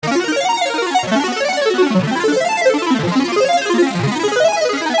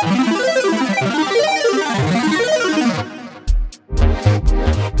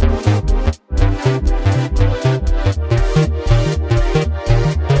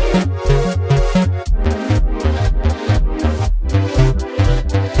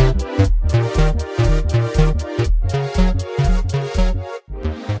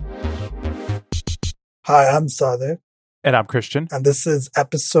Hi, I'm Sadek, And I'm Christian. and this is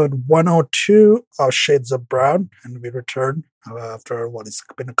episode 102 of Shades of Brown. And we return after it's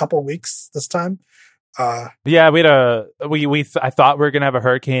been a couple of weeks this time. Yeah, I thought we were gonna have a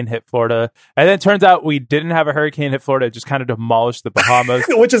hurricane hit Florida, and then it turns out we didn't have a hurricane hit Florida. It just kind of demolished the Bahamas,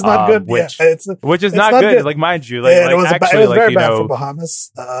 which is not good. Which is not good. Like, mind you, it was very bad for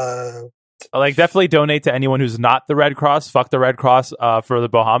Bahamas. Like, definitely donate to anyone who's not the Red Cross. Fuck the Red Cross for the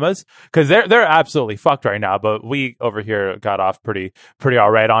Bahamas, because they're absolutely fucked right now. But we over here got off pretty all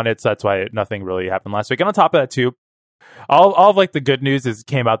right on it. So that's why nothing really happened last week. And on top of that too, all of like the good news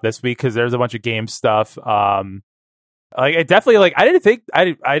came out this week, because there's a bunch of game stuff. Like, it definitely, like, I think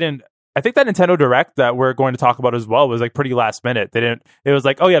that Nintendo Direct that we're going to talk about as well was like pretty last minute. It was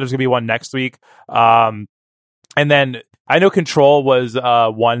like, oh yeah, there's gonna be one next week. And then I know Control was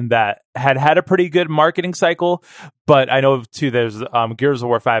one that had a pretty good marketing cycle, but I know too there's Gears of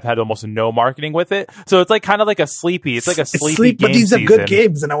War 5 had almost no marketing with it, so it's like kind of like a sleepy. It's like a sleepy game but these season. are good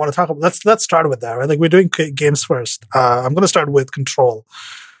games, and I want to talk about. Let's start with that. Right, like we're doing games first. I'm going to start with Control,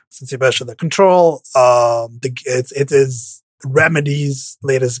 since you mentioned that Control. It is Remedy's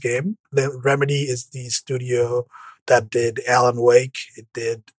latest game. Remedy is the studio that did Alan Wake. It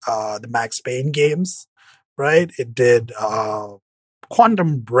did the Max Payne games. Right? It did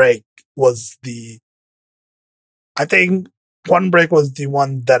Quantum Break I think Quantum Break was the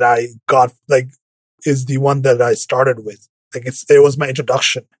one that I got, is the one that I started with. Like, it was my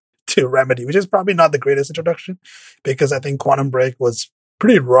introduction to Remedy, which is probably not the greatest introduction, because I think Quantum Break was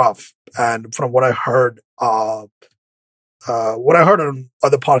pretty rough. And from what I heard, on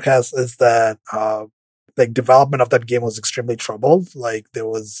other podcasts is that development of that game was extremely troubled. Like, there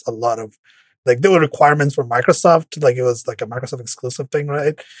was a lot of there were requirements for Microsoft, like it was like a Microsoft exclusive thing,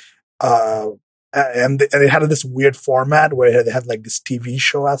 right? And it had this weird format where they had like this TV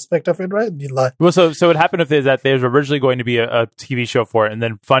show aspect of it, right? Well, so what happened is that there was originally going to be a TV show for it, and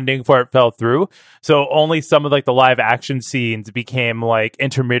then funding for it fell through. So only some of like the live action scenes became like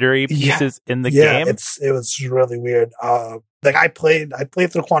intermediary pieces in the game. It was really weird. I played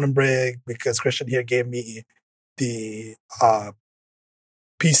through Quantum Break because Christian here gave me the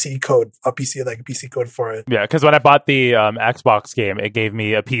PC code, a PC code for it. Yeah, because when I bought the Xbox game, it gave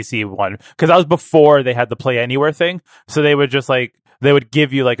me a PC one, because that was before they had the Play Anywhere thing. So they would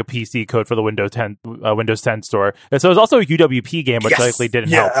give you like a PC code for the Windows 10 store. And so it was also a UWP game, which likely didn't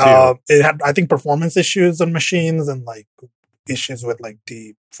help too. It had, I think, performance issues on machines and like issues with like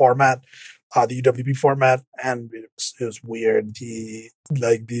the format. The UWP format, and it was weird. The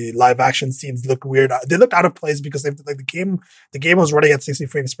live action scenes look weird. They looked out of place because the game was running at 60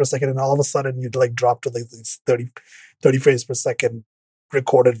 frames per second, and all of a sudden you'd like drop to like these 30 frames per second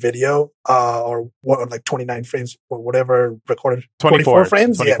recorded video, or 29 frames or whatever recorded 24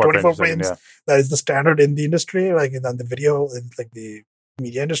 frames. 24 frames. Yeah. That is the standard in the industry, like in the video, like the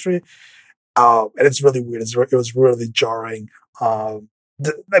media industry. And it's really weird. It was really jarring.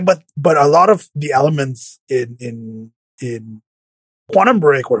 But a lot of the elements in Quantum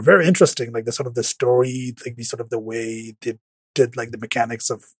Break were very interesting, like the story, like the way they did like the mechanics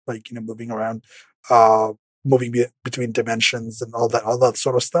of moving around, moving between dimensions and all that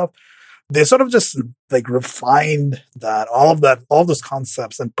sort of stuff. They sort of just like refined all those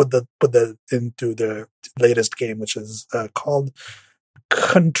concepts and put that into their latest game, which is called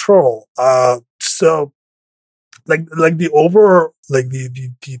Control. So. The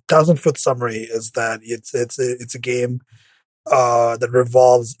 1,000-foot summary is that it's a game that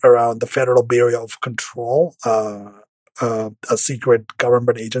revolves around the Federal Bureau of Control, a secret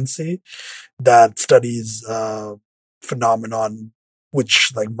government agency that studies phenomenon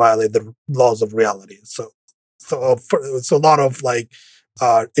which violate the laws of reality. So a lot of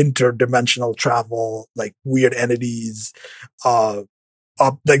interdimensional travel, weird entities,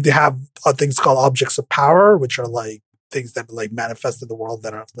 they have things called objects of power, which are things that manifest in the world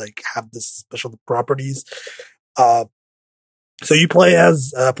that are have this special properties. So you play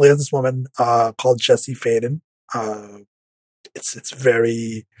as this woman called Jesse Faden. It's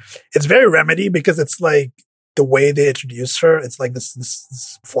very Remedy, because it's the way they introduce her. It's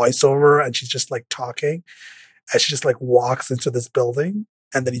this voiceover, and she's just talking, and she just walks into this building.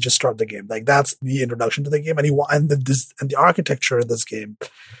 And then you just start the game. That's the introduction to the game, and the architecture in this game.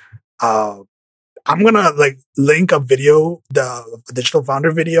 I'm gonna link a video, the Digital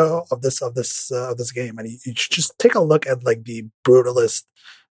Founder video of this game, and you should just take a look at the brutalist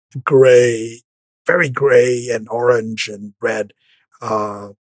gray, very gray and orange and red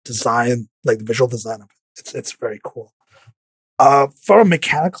design, the visual design of it. It's very cool. From a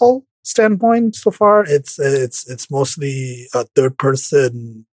mechanical standpoint, so far it's mostly a third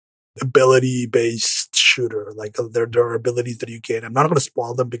person ability based shooter. Like there are abilities that you get. I'm not going to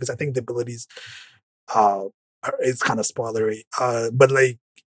spoil them because I think the abilities it's kind of spoilery. But like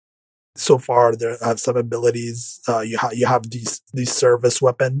so far, there have some abilities. You have these service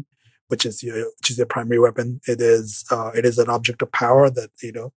weapon, which is your primary weapon. It is an object of power that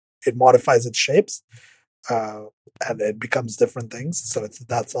it modifies its shapes, and it becomes different things. So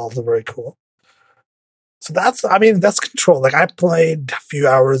that's also very cool. So that's Control. Like I played a few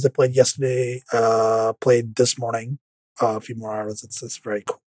hours. I played yesterday. Played this morning. A few more hours. It's very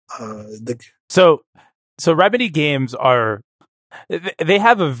cool. So Remedy games they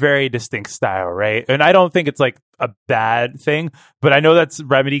have a very distinct style, right? And I don't think it's like a bad thing, but I know that's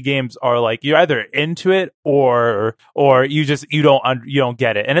Remedy games are like you're either into it or you don't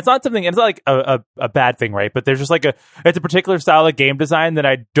get it. And it's not like a bad thing, right? But there's just like it's a particular style of game design that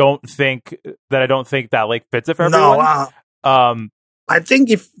I don't think that like fits it for everyone. No, I think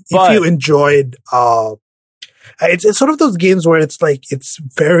if you enjoyed it's sort of those games where it's like it's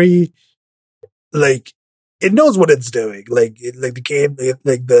very like it knows what it's doing. Like the game,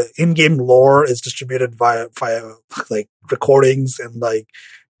 like the in-game lore is distributed via like recordings and like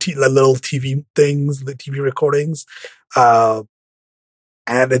little TV things, the TV recordings, and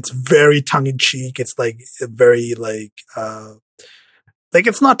it's very tongue-in-cheek. It's like very like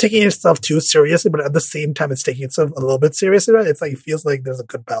it's not taking itself too seriously, but at the same time, it's taking itself a little bit seriously. Right? It's like it feels like there's a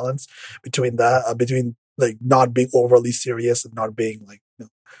good balance between that, between like not being overly serious and not being like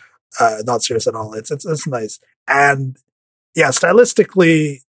not serious at all. It's nice. And yeah,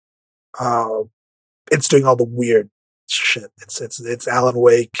 stylistically, it's doing all the weird shit. It's Alan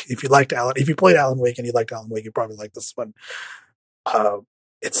Wake. If you played Alan Wake and you liked Alan Wake, you probably like this one.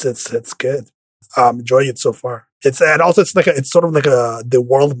 It's good. Enjoying it so far. It's sort of like the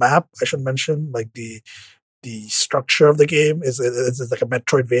world map. I should mention, like the structure of the game is like a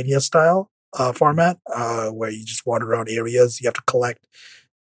Metroidvania style format, where you just wander around areas. You have to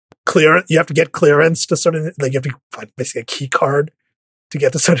you have to get clearance to certain, like you have to find basically a key card to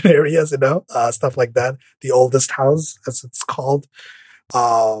get to certain areas, stuff like that. The oldest house, as it's called.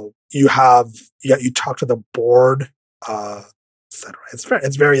 You talk to the board, etc.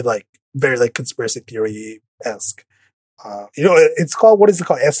 It's very like conspiracy theory esque. It's called, what is it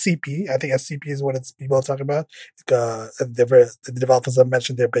called? SCP. I think SCP is what people are talking about. The developers have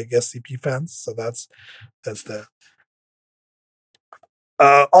mentioned they're big SCP fans, so that's the.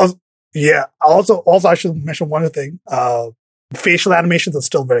 Also, I should mention one other thing. Facial animations are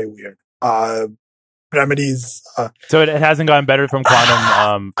still very weird. Remedy's. So it hasn't gotten better from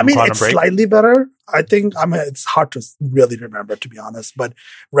Quantum. It's Break? Slightly better. I think. It's hard to really remember, to be honest. But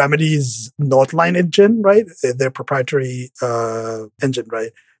Remedy's Northline engine, right? Their proprietary engine,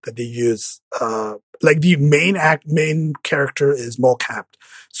 right? That they use. Like the main character is mocapped,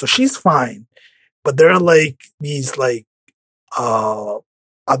 so she's fine. But there are like these like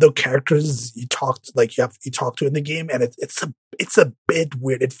other characters you talk to in the game, and it's a bit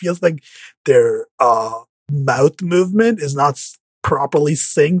weird. It feels like their mouth movement is not properly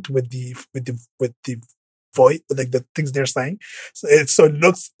synced with the voice, like the things they're saying. So it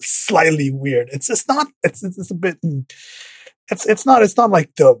looks slightly weird. It's just not. It's a bit. It's not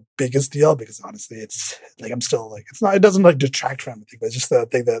like the biggest deal, because honestly, it's like I'm still like it's not. It doesn't like detract from anything. But it's just the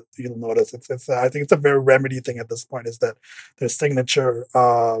thing that you'll notice. It's I think it's a very Remedy thing at this point, is that their signature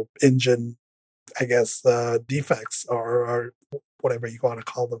engine, I guess, defects or whatever you want to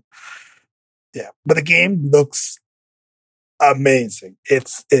call them. Yeah, but the game looks amazing.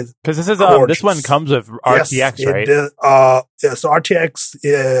 It's because this one comes with RTX, yes, right? So RTX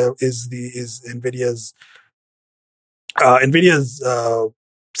is NVIDIA's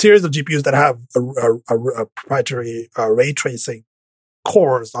series of GPUs that have a proprietary ray tracing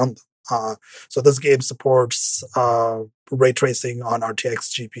cores on them. So this game supports ray tracing on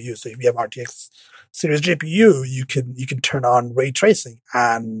RTX GPU. So if you have RTX series GPU, you can turn on ray tracing,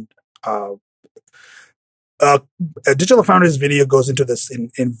 and Digital Foundry's video goes into this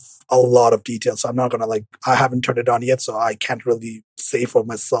in a lot of detail. So I'm not gonna I haven't turned it on yet, so I can't really say for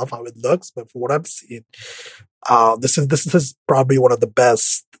myself how it looks. But for what I've seen, this is probably one of the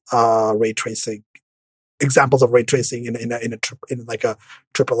best ray tracing examples of ray tracing in like a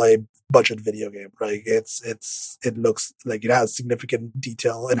AAA budget video game, right? It looks like it has significant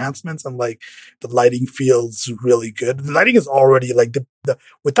detail enhancements, and like the lighting feels really good. The lighting is already like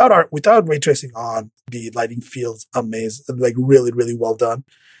without ray tracing on, the lighting feels amazing, like really, really well done.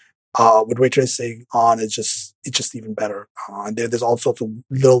 With ray tracing on, it's just even better. And there's all sorts of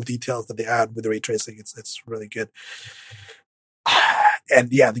little details that they add with the ray tracing. It's really good. And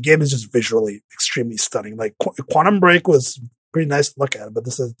yeah, the game is just visually extremely stunning. Like Quantum Break was pretty nice to look at. But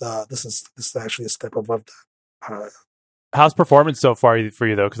this is actually a step above that. How's performance so far for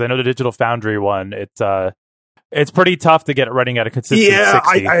you though? Because I know the Digital Foundry one, it's pretty tough to get it running at a consistent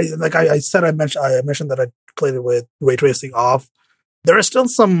 60. I mentioned that I played it with ray tracing off. There are still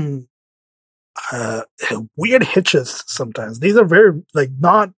some weird hitches sometimes. These are very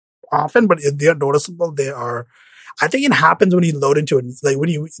not often, but they are noticeable. They are. I think it happens when you load into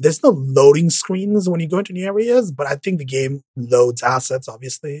there's no loading screens when you go into new areas, but I think the game loads assets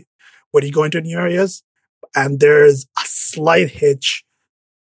obviously when you go into new areas, and there's a slight hitch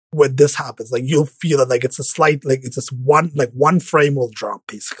when this happens. Like you'll feel it, like it's a slight, it's just one frame will drop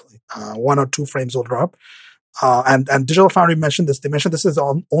basically, 1 or 2 frames will drop. And Digital Foundry mentioned this. They mentioned this is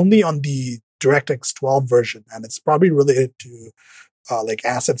only on the DirectX 12 version, and it's probably related to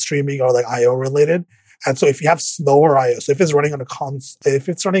asset streaming or IO related. And so if you have slower IO, so if it's running on if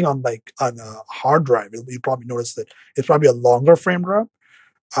it's running on on a hard drive, you probably notice that it's probably a longer frame drop.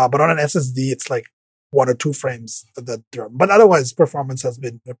 But on an SSD, it's 1 or 2 frames that drop. But otherwise, performance has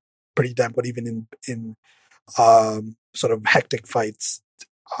been pretty damn good, even in sort of hectic fights.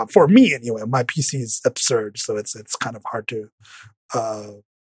 For me, anyway, my PC is absurd, so it's kind of hard to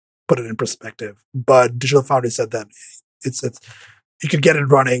put it in perspective. But Digital Foundry said that it's you could get it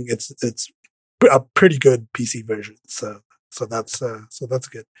running. It's a pretty good PC version, so that's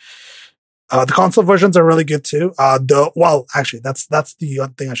good. The console versions are really good too. Actually, that's the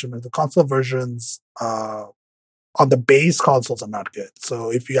other thing I should mention. The console versions on the base consoles are not good.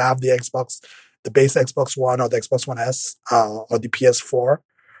 So if you have the base Xbox One or the Xbox One S or the PS4,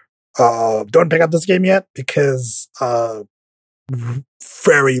 don't pick up this game yet because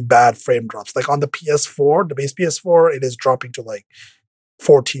very bad frame drops. On the PS4, the base PS4, it is dropping to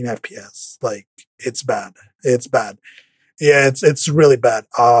 14 FPS. It's bad. It's bad. Yeah, it's really bad.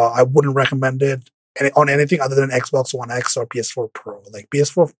 I wouldn't recommend it on anything other than Xbox One X or PS4 Pro.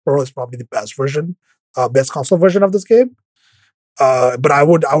 PS4 Pro is probably the best version, best console version of this game. But I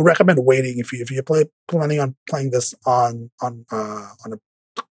would recommend waiting if you're planning on playing this on a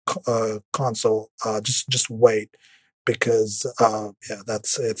console. Just wait because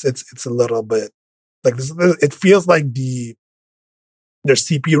it's a little bit this. It feels like there's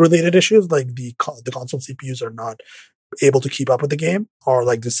CPU related issues, the console CPUs are not able to keep up with the game, or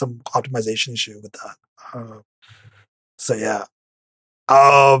there's some optimization issue with that. So yeah.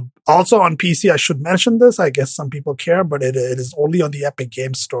 Also on PC, I should mention this. I guess some people care, but it is only on the Epic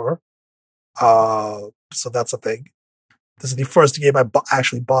Games Store. So that's a thing. This is the first game I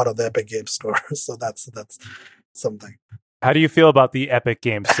actually bought on the Epic Games Store, so that's something. How do you feel about the Epic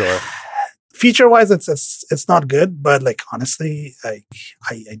Games Store? Feature wise, it's not good, but honestly, I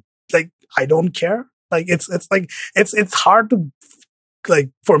don't care. It's hard to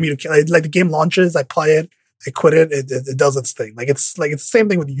for me to the game launches, I play it, I quit it, it does its thing. It's the same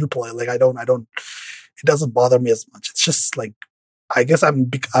thing with Uplay. I don't it doesn't bother me as much. It's just I guess I've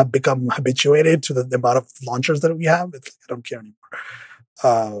become habituated to the amount of launchers that we have. I don't care anymore.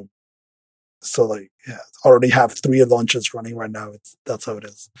 So already have 3 launches running right now. That's how it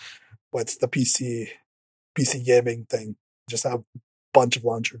is. What's the PC gaming thing? Just have a bunch of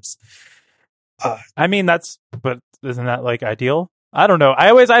launchers. I mean, but isn't that ideal? I don't know.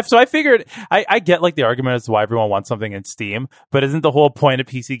 I figured I get the argument as to why everyone wants something in Steam, but isn't the whole point of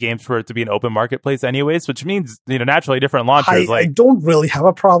PC games for it to be an open marketplace anyways? Which means, naturally different launchers. I don't really have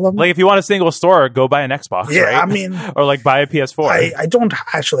a problem. If you want a single store, go buy an Xbox, yeah, right? I mean, or buy a PS4. I don't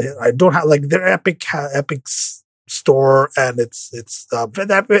have their Epic's store, and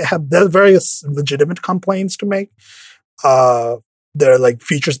they have various legitimate complaints to make. There are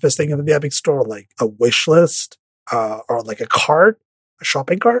features missing in the Epic store, a wish list, or a cart, a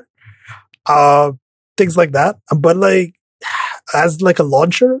shopping cart, things like that. But as a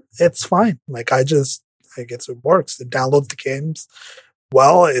launcher, it's fine. I guess it works. It downloads the games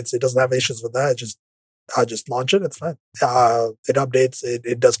well. It doesn't have issues with that. I just launch it. It's fine. It updates.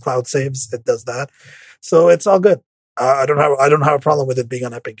 It does cloud saves. It does that. So it's all good. I don't have a problem with it being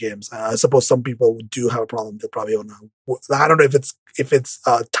on Epic Games. I suppose some people do have a problem. They probably don't know. I don't know if it's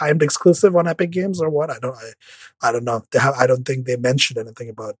timed exclusive on Epic Games or what. I don't know. I don't think they mentioned anything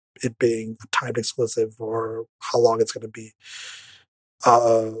about it being a timed exclusive or how long it's going to be.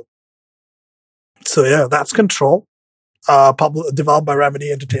 So yeah, that's Control. Developed by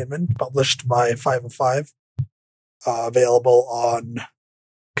Remedy Entertainment, published by 505. Available on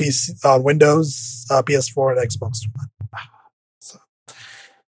PC, on Windows, PS4, and Xbox One.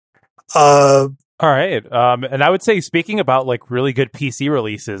 So, all right. And I would say, speaking about really good PC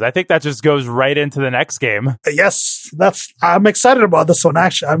releases, I think that just goes right into the next game. Yes, I'm excited about this one.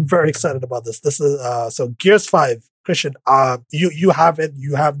 Actually, I'm very excited about this. This is so Gears 5 Christian, you have it.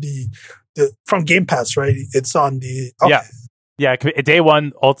 You have the from Game Pass, right? It's on the Yeah, day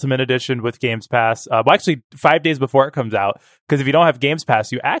one Ultimate Edition with Games Pass. Well, actually, 5 days before it comes out, because if you don't have Games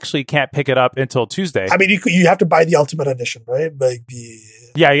Pass, you actually can't pick it up until Tuesday. I mean, you have to buy the Ultimate Edition, right? Like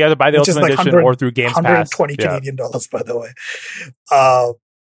you have to buy the Ultimate Edition or through Games Pass. 120 Canadian dollars, by the way.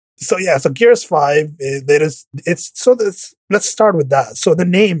 So Gears 5, let's start with that. So the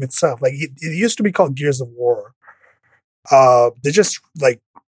name itself, like it used to be called Gears of War. They just like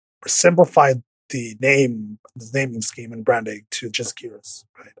simplified the naming scheme and branding to just Gears,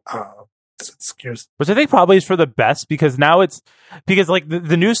 right? It's Gears, which I think probably is for the best, because now like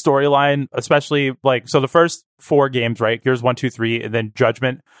the new storyline, especially like, so the first 4 games, right? Gears 1, 2, 3, and then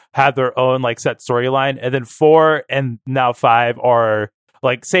Judgment had their own like set storyline, and then 4 and now 5 are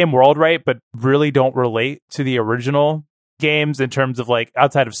like same world, right? But really don't relate to the original games in terms of like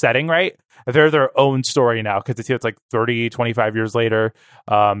outside of setting, right? They're their own story now, because it's like 30, 25 years later.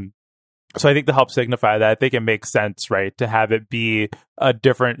 So I think to help signify that, I think it makes sense, right, to have it be a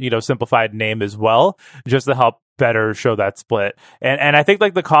different, simplified name as well, just to help better show that split. And I think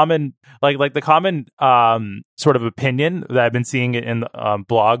like the common sort of opinion that I've been seeing in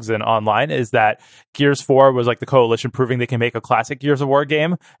blogs and online is that Gears 4 was like the Coalition proving they can make a classic Gears of War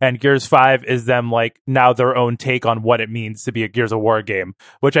game, and Gears 5 is them like now their own take on what it means to be a Gears of War game,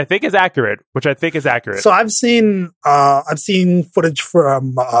 which I think is accurate. So I've seen footage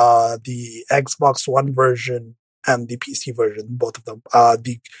from the Xbox One version and the PC version, both of them.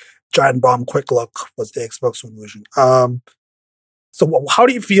 The Giant Bomb Quick Look was the Xbox One version. So how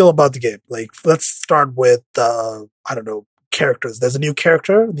do you feel about the game? Like, let's start with, I don't know, characters. There's a new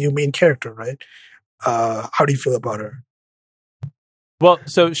main character, right? How do you feel about her? Well,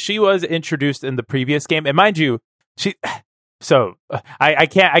 so she was introduced in the previous game, and mind you, I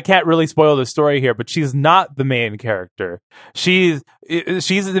can't really spoil the story here, but she's not the main character. She's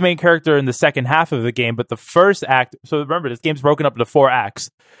the main character in the second half of the game, but the first act. So remember, this game's broken up into 4 acts.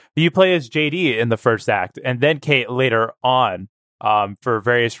 You play as JD in the first act, and then Kate later on, for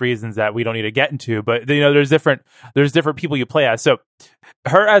various reasons that we don't need to get into. But there's different people you play as. So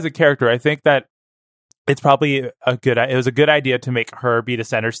her as a character, I think that it's probably it was a good idea to make her be the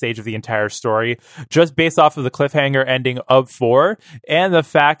center stage of the entire story, just based off of the cliffhanger ending of 4 and the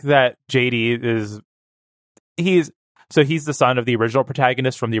fact that JD he's the son of the original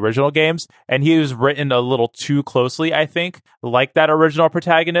protagonist from the original games, and he was written a little too closely, I think, like that original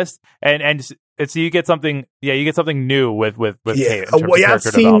protagonist, and so you get something new with Kate. I've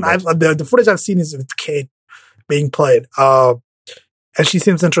seen the footage I've seen is with Kate being played, and she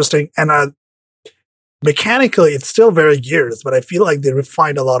seems interesting, and mechanically, it's still very Gears, but I feel like they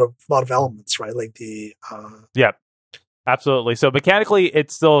refined a lot of elements, right? Like the yeah, absolutely. So mechanically,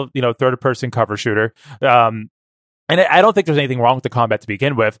 it's still third-person cover shooter, and I don't think there's anything wrong with the combat to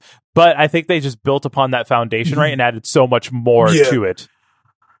begin with, but I think they just built upon that foundation, right, and added so much more to it.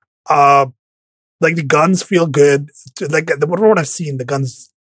 Like the guns feel good. Like what I've seen, the guns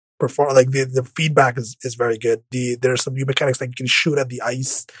perform. Like the feedback is very good. There's some new mechanics, like you can shoot at the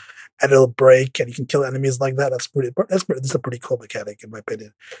ice and it'll break, and you can kill enemies like that. This is a pretty cool mechanic, in my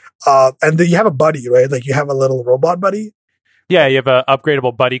opinion. And then you have a buddy, right? Like you have a little robot buddy. Yeah, you have an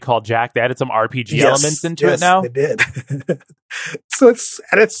upgradable buddy called Jack. They added some RPG elements into it now. They did. So it's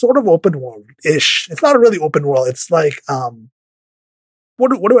sort of open world-ish. It's not really open world. It's like what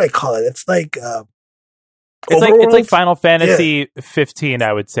do I call it? It's like it's like Final Fantasy 15,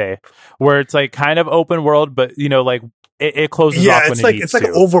 I would say, where it's like kind of open world, but like it closes off when it needs to. It's like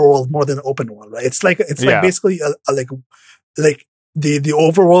an overworld more than open world, right? It's like basically the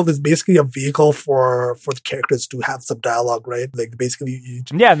overworld is basically a vehicle for the characters to have some dialogue, right? Like basically,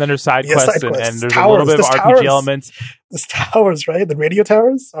 and then there's side quests, and there's a little bit of RPG elements. There's towers, right? The radio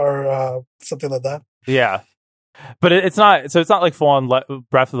towers, or something like that. Yeah, but it's not. So it's not like full on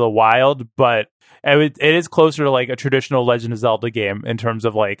Breath of the Wild, but it is closer to like a traditional Legend of Zelda game in terms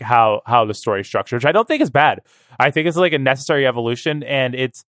of like how the story is structured, which I don't think is bad. I think it's like a necessary evolution, and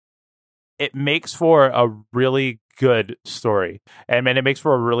it makes for a really good story, and it makes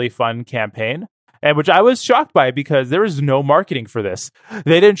for a really fun campaign, and which I was shocked by, because there was no marketing for this.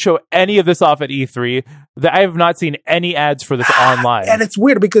 They didn't show any of this off at E3. I have not seen any ads for this online. And it's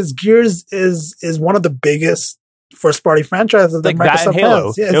weird because Gears is one of the biggest first-party franchises that Microsoft that Halo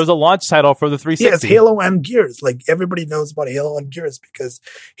has. Yes. It was a launch title for the 360. Yeah, it's Halo and Gears. Like everybody knows about Halo and Gears because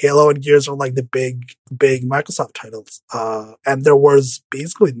Halo and Gears are like the big Microsoft titles. And there was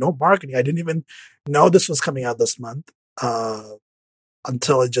basically no marketing. I didn't even know this was coming out this month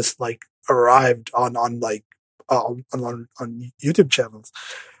until it just like arrived on YouTube channels.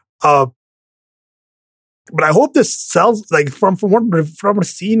 But I hope this sells, like, from a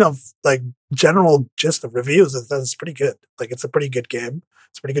scene of, like, general gist of reviews, it's pretty good. Like, it's a pretty good game.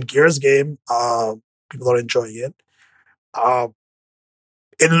 It's a pretty good Gears game. People are enjoying it.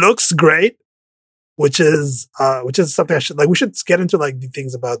 It looks great, which is something I should, like, we should get into, like, the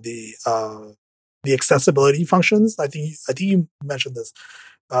things about the accessibility functions. I think you mentioned this.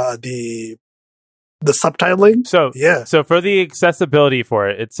 The subtitling. So for the accessibility for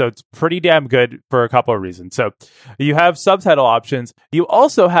it, it's pretty damn good for a couple of reasons. So you have subtitle options. You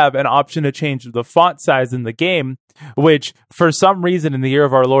also have an option to change the font size in the game, which for some reason in the year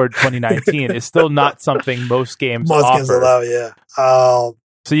of our Lord 2019 is still not something most games games allow. Yeah.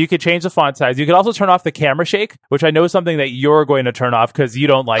 So you could change the font size. You could also turn off the camera shake, which I know is something that you're going to turn off because you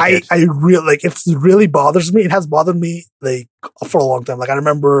don't like it. I really like it. Really bothers me. It has bothered me like for a long time. Like I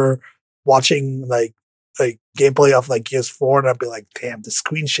remember watching like gameplay of like Gears 4, and I'd be like, "Damn, the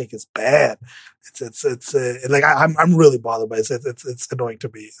screen shake is bad." It's like I'm really bothered by it. It's annoying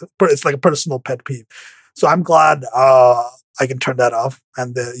to me. It's like a personal pet peeve. So I'm glad I can turn that off,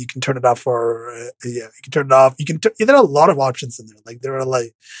 and you can turn it off for you can turn it off. There are a lot of options in there. Like there are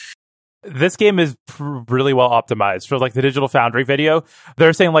like. This game is really well optimized for like the Digital Foundry video.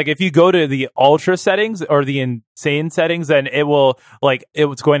 They're saying like if you go to the ultra settings or the insane settings, then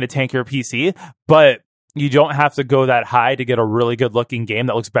it's going to tank your PC, but you don't have to go that high to get a really good looking game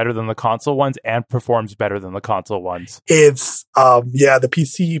that looks better than the console ones and performs better than the console ones. It's the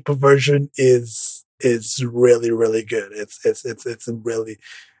PC version is really, really good. It's really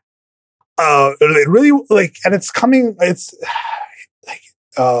it really like, and it's coming. It's like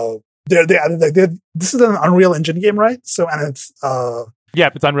this is an Unreal Engine game, right? So, and it's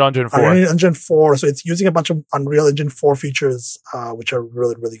it's Unreal Engine 4. Unreal Engine 4. So it's using a bunch of Unreal Engine 4 features, which are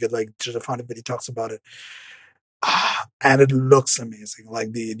really, really good. Like Digital Foundry video talks about it, and it looks amazing.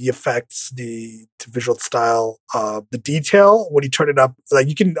 Like the effects, the visual style, the detail. When you turn it up, like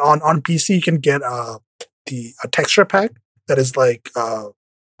you can on PC, you can get a texture pack that is like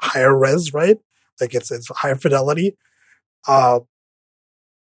higher res, right? Like it's higher fidelity.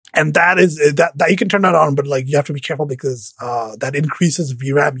 And that is that you can turn that on, but like you have to be careful because that increases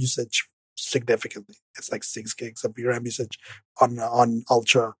VRAM usage significantly. It's like 6 gigs of VRAM usage on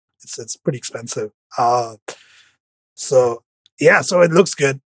Ultra. It's pretty expensive. So it looks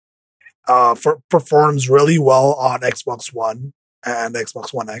good. Performs really well on Xbox One and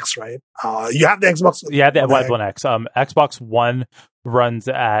Xbox One X, right? You have the Xbox. Yeah, the One X. Xbox One runs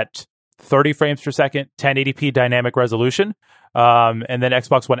at 30 frames per second, 1080p dynamic resolution. And then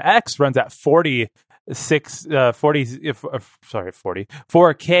Xbox One X runs at 4K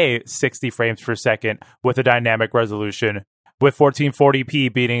 60 frames per second with a dynamic resolution, with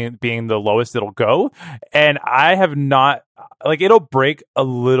 1440p being the lowest it'll go. And I have not, like, it'll break a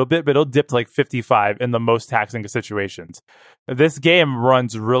little bit, but it'll dip to like 55 in the most taxing situations. This game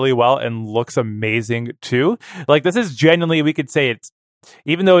runs really well and looks amazing too. Like, this is genuinely, we could say it's,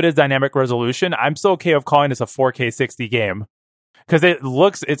 even though it is dynamic resolution, I'm still okay with calling this a 4K 60 game. Because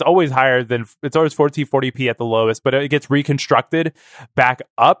it's always higher than, it's always 1440p at the lowest, but it gets reconstructed back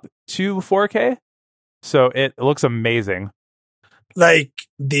up to 4K. So it looks amazing. Like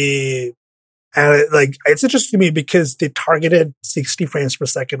it's interesting to me because they targeted 60 frames per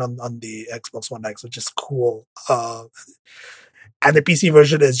second on the Xbox One X, which is cool. And the PC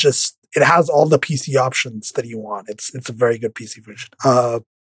version is just, it has all the PC options that you want. It's a very good PC version.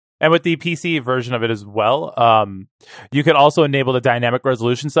 And with the PC version of it as well, you can also enable the dynamic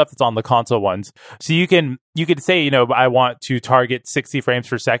resolution stuff that's on the console ones. So you could say, I want to target 60 frames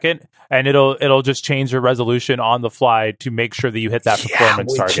per second, and it'll just change your resolution on the fly to make sure that you hit that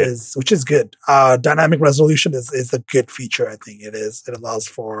performance target. Which is good. Dynamic resolution is a good feature. I think it is. It allows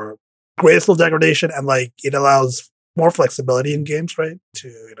for graceful degradation and like it allows more flexibility in games, right?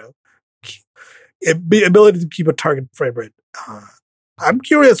 To the ability to keep a target frame rate. I'm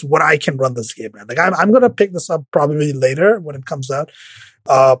curious what I can run this game at. Like I'm gonna pick this up probably later when it comes out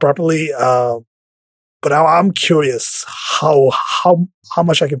properly. But I'm curious how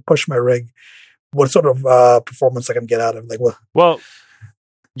much I can push my rig, what sort of performance I can get out of. Like what? Well,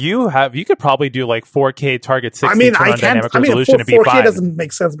 you could probably do like 4K target 60. I mean, I can't. Dynamic resolution and be 4K fine. doesn't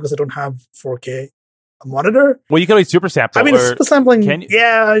make sense because I don't have 4K monitor. Well, you can always super sample. I mean, super sampling.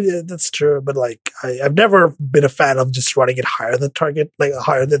 Yeah, that's true. But like, I've never been a fan of just running it higher than target, like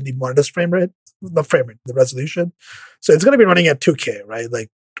higher than the monitor's frame rate, the resolution. So it's going to be running at 2K, right? Like,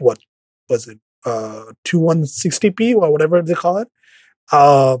 what was it? 2160p or whatever they call it.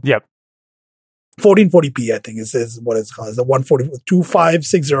 Yep. 1440p, I think is what it's called. It's a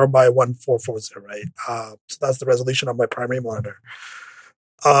 2560 by 1440, right? So that's the resolution of my primary monitor.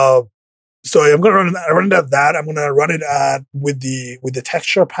 So I'm gonna run it at that. I'm gonna run it at with the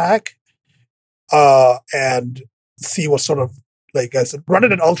texture pack, and see what sort of, like I said, run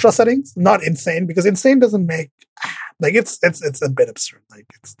it at ultra settings, not insane, because insane doesn't make, like, it's a bit absurd. Like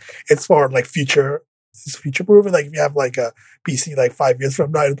it's for like it's future proof. Like if you have like a PC like 5 years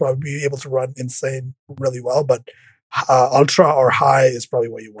from now, you'll probably be able to run insane really well, but ultra or high is probably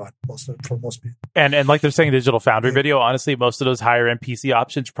what you want for most people. And like they're saying, Digital Foundry video, honestly, most of those higher end PC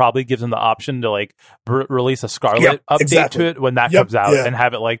options probably gives them the option to like release a Scarlet update to it when that comes out and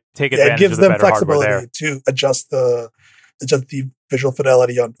have it like take advantage of the better hardware there. To adjust the visual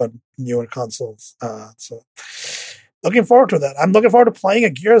fidelity on newer consoles. So looking forward to that. I'm looking forward to playing a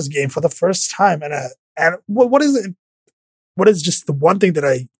Gears game for the first time. And what is it? What is just the one thing that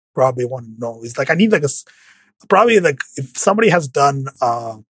I probably want to know is, like, I need like probably like if somebody has done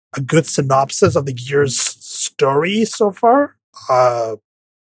a good synopsis of the Gears story so far.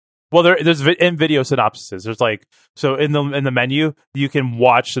 Well, there's in video synopsises. There's like, so in the menu you can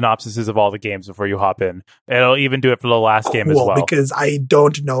watch synopsises of all the games before you hop in. It'll even do it for the last game as well. Because I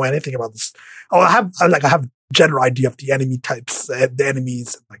don't know anything about this. Oh, I have general idea of the enemy types and the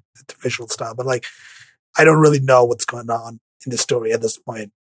enemies and like the visual style, but like I don't really know what's going on in the story at this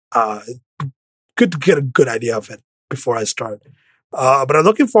point. Good to get a good idea of it before I start. But I'm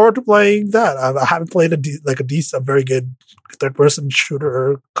looking forward to playing that. I haven't played a very good third-person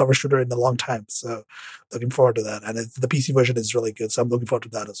cover shooter in a long time. So looking forward to that. And the PC version is really good, so I'm looking forward to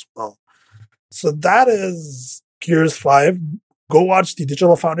that as well. So that is Gears 5. Go watch the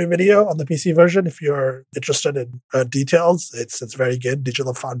Digital Foundry video on the PC version if you're interested in details. It's very good.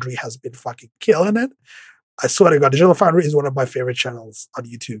 Digital Foundry has been fucking killing it. I swear to God, Digital Foundry is one of my favorite channels on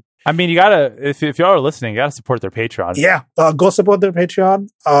YouTube. I mean, you gotta, if y'all are listening, you gotta support their Patreon. Yeah, go support their Patreon.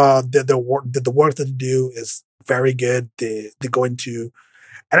 The work that they do is very good. They go into,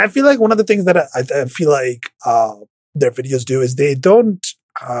 and I feel like one of the things that I feel like their videos do is they don't,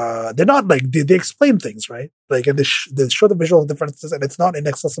 they're not like, they explain things, right? Like, and they show the visual differences, and it's not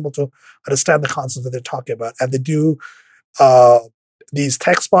inaccessible to understand the concepts that they're talking about. And they do these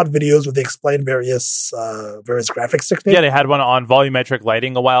tech spot videos where they explain various graphics techniques. Yeah, they had one on volumetric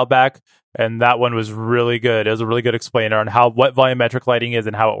lighting a while back, and that one was really good. It was a really good explainer on what volumetric lighting is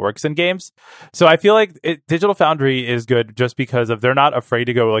and how it works in games. So I feel like Digital Foundry is good just because they're not afraid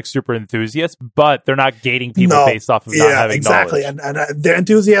to go like super enthusiast, but they're not gating people based off of not having knowledge. And their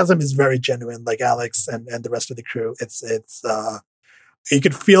enthusiasm is very genuine, like Alex and the rest of the crew. It's you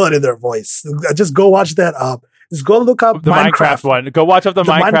can feel it in their voice. Just go watch that up. Just go look up the Minecraft one. Go watch up the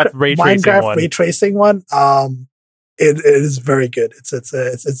Minecraft ray tracing one. Ray tracing one. It is very good. It's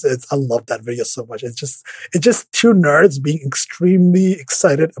I love that video so much. It's just two nerds being extremely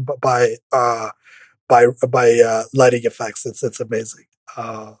excited by lighting effects. It's amazing.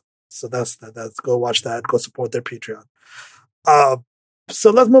 So that's go watch that. Go support their Patreon.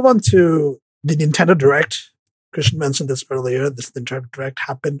 So let's move on to the Nintendo Direct. Christian mentioned this earlier. This Nintendo Direct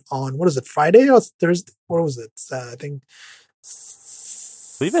happened on, what is it, Friday or Thursday? What was it? I think.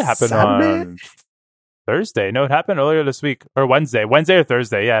 I believe it happened on Thursday. No, it happened earlier this week, or Wednesday or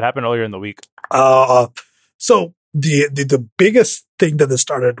Thursday. Yeah, it happened earlier in the week. So the biggest thing that they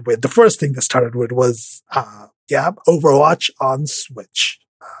started with, the first thing they started with was, Overwatch on Switch.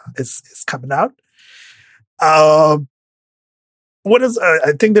 It's coming out. What is,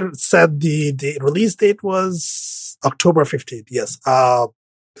 I think they said the release date was October 15th. Yes. So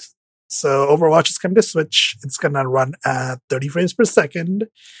Overwatch is coming to Switch. It's going to run at 30 frames per second.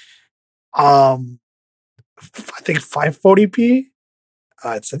 I think 540p.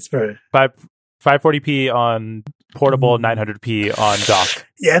 It's very 540p on portable, 900p on dock.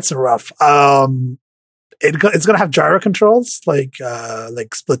 Yeah, it's rough. It's going to have gyro controls like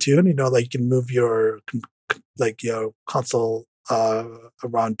Splatoon, like you can move your console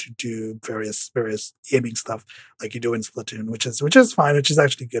around to do various aiming stuff like you do in Splatoon, which is fine, which is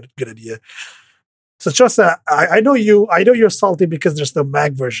actually good idea. So just I know you're salty because there's no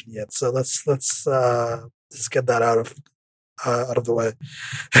Mag version yet. So let's get that out of the way.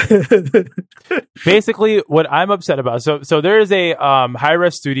 Basically, what I'm upset about. So there is a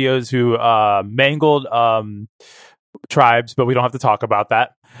Hi-Res Studios who mangled Tribes, but we don't have to talk about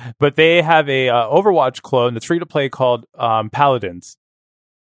that. But they have a Overwatch clone that's free to play called Paladins,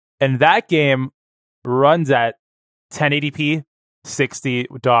 and that game runs at 1080p 60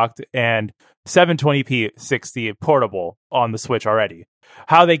 docked and 720p 60 portable on the Switch already.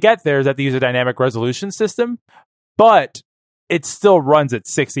 How they get there is that they use a dynamic resolution system, but it still runs at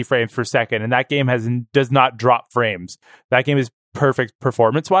 60 frames per second, and that game does not drop frames. That game is perfect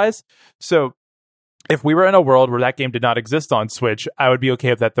performance wise. So if we were in a world where that game did not exist on Switch, I would be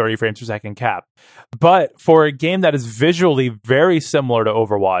okay with that 30 frames per second cap. But for a game that is visually very similar to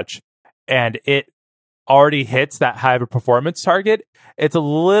Overwatch, and it already hits that high of a performance target, it's a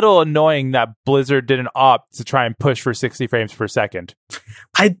little annoying that Blizzard didn't opt to try and push for 60 frames per second.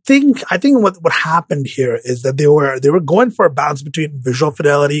 I think what happened here is that they were going for a balance between visual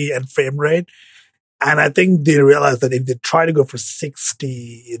fidelity and frame rate, and I think they realized that if they try to go for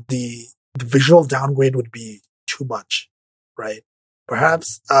 60, the visual downgrade would be too much, right?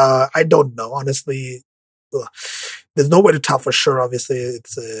 Perhaps. I don't know, honestly. Ugh. There's no way to tell for sure. Obviously,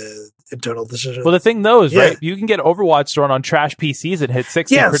 it's an internal decision. Well, the thing though is, right, you can get Overwatch to run on trash PCs and hit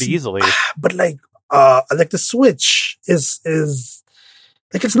 60 pretty easily. But like the Switch is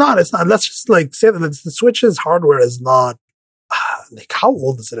like it's not. Let's just like say that the Switch's hardware is not. Like, how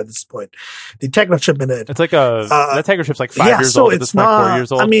old is it at this point? The Tegra chip in it. It's like that Tegra chip's like 5 years old. It's not 4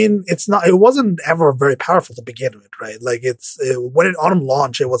 years old. I mean, it's not. It wasn't ever very powerful to begin with, right? Like when it on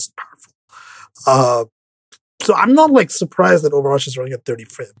launch, it wasn't powerful. So I'm not like surprised that Overwatch is running at 30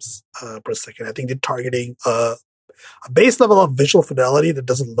 frames per second. I think they're targeting a base level of visual fidelity that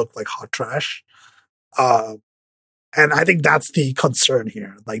doesn't look like hot trash. And I think that's the concern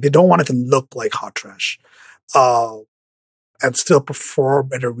here. Like, they don't want it to look like hot trash. And still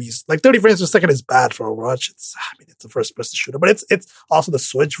perform at a reason. Like 30 frames per second is bad for Overwatch. It's a first person shooter, but it's also the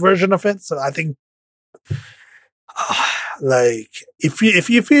Switch version of it. So I think, like, if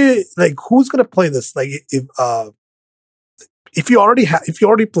you like, who's gonna play this? Like, if you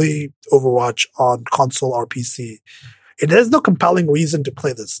already play Overwatch on console or PC, there's no compelling reason to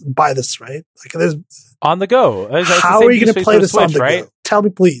buy this, right? Like, there's on the go. How are you gonna play this on the go? Tell me,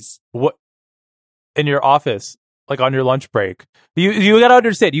 please. What in your office? Like on your lunch break, you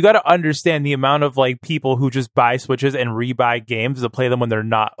gotta understand the amount of like people who just buy Switches and rebuy games to play them when they're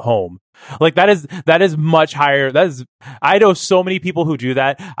not home. Like that is much higher. I know so many people who do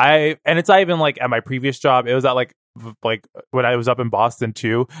that. And it's not even like at my previous job. It was at like when I was up in Boston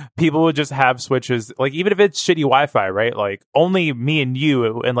too, people would just have Switches, like even if it's shitty Wi-Fi, right? Like only me and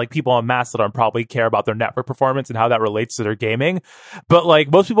you and like people on Mastodon probably care about their network performance and how that relates to their gaming. But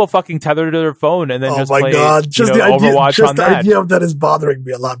like most people fucking tether to their phone and then just play Overwatch on that. The idea of that is bothering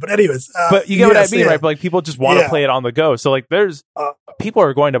me a lot. But anyways, but you get what I mean, right? But like people just want to play it on the go. So like there's people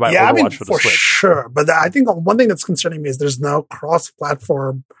are going to buy Overwatch for the Switch. Sure. But I think one thing that's concerning me is there's no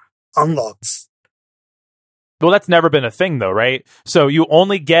cross-platform unlocks. Well, that's never been a thing, though, right? So you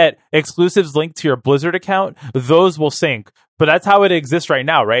only get exclusives linked to your Blizzard account. Those will sync. But that's how it exists right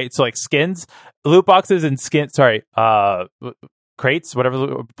now, right? So like skins, loot boxes and crates,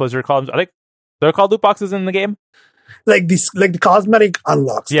 whatever Blizzard calls them. I think they're called loot boxes in the game. Like the cosmetic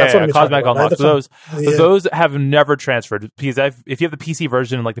unlocks. Yeah, cosmetic unlocks. So those have never transferred. Because if you have the PC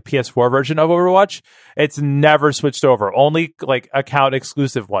version and like the PS4 version of Overwatch, it's never switched over. Only like account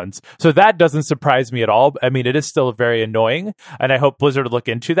exclusive ones. So that doesn't surprise me at all. I mean, it is still very annoying, and I hope Blizzard would look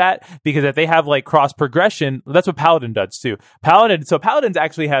into that, because if they have like cross progression, that's what Paladin does too. Paladin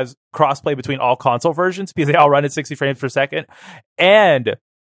actually has crossplay between all console versions because they all run at 60 frames per second, and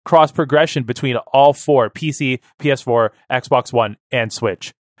cross progression between all four: PC, PS4, Xbox One, and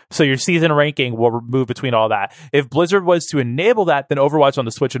Switch. So your season ranking will move between all that. If Blizzard was to enable that, then Overwatch on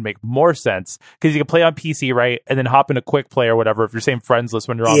the Switch would make more sense, because you can play on PC, right, and then hop into quick play or whatever if you're same friends list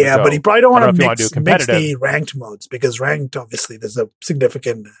when you're on the go. Yeah, but you probably don't want to mix the ranked modes, because ranked, obviously, there's a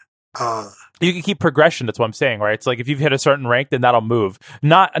significant... You can keep progression. That's what I'm saying, right? It's like if you've hit a certain rank, then that'll move.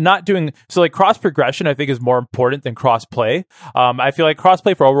 Not doing so. Like cross progression, I think is more important than cross play. I feel like cross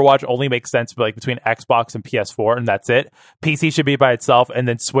play for Overwatch only makes sense like between Xbox and PS4, and that's it. PC should be by itself, and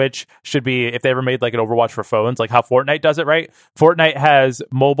then Switch should be, if they ever made like an Overwatch for phones, like how Fortnite does it, right? Fortnite has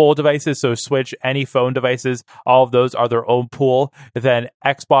mobile devices, so Switch, any phone devices, all of those are their own pool. Then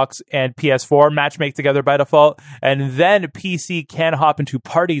Xbox and PS4 matchmake together by default, and then PC can hop into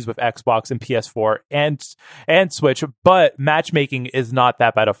parties with Xbox and PS4 and Switch, but matchmaking is not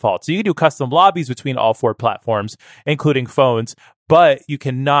that by default. So you can do custom lobbies between all four platforms, including phones, but you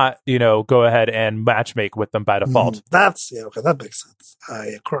cannot, go ahead and matchmake with them by default. That makes sense.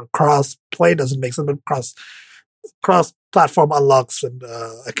 Cross play doesn't make sense, but cross platform unlocks and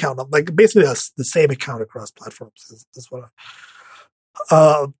account, like basically the same account across platforms is what.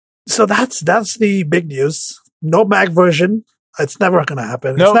 So that's the big news. No Mac version. It's never going to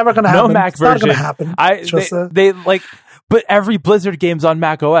happen. It's never going to happen. No Mac version. It's not going to happen. They but every Blizzard game's on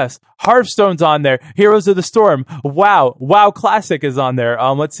Mac OS. Hearthstone's on there. Heroes of the Storm. WoW Classic is on there.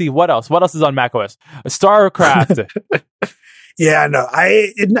 Let's see what else. What else is on Mac OS? StarCraft. Yeah, no.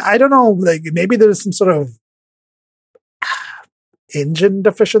 I don't know. Like maybe there's some sort of engine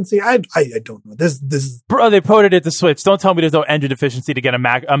deficiency. I don't know. This Bro, they ported it to Switch. Don't tell me there's no engine deficiency to get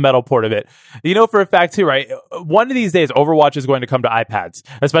a metal port of it. You know for a fact too, right? One of these days, Overwatch is going to come to iPads,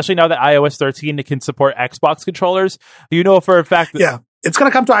 especially now that iOS 13 can support Xbox controllers. You know for a fact that yeah. It's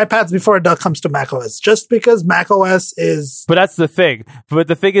going to come to iPads before it comes to macOS, just because macOS is. But that's the thing. But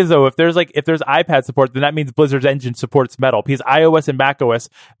the thing is, though, if there's iPad support, then that means Blizzard's engine supports Metal, because iOS and macOS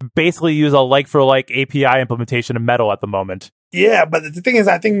basically use a like-for-like API implementation of Metal at the moment. Yeah, but the thing is,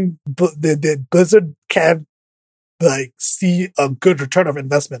 I think the Blizzard can see a good return of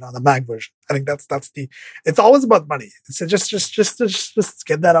investment on the Mac version. I think that's the. It's always about money. So just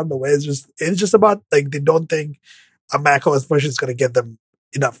get that out of the way. It's just about they don't think a macOS version is going to get them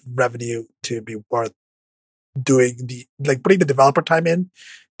enough revenue to be worth doing putting the developer time in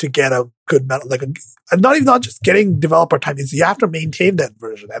to get a good metal, and not just getting developer time, is you have to maintain that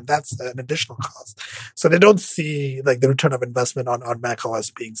version, and that's an additional cost. So they don't see the return of investment on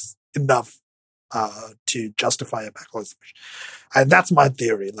macOS being enough to justify a macOS version. And that's my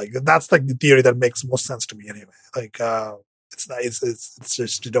theory. That's the theory that makes most sense to me anyway. It's nice. It's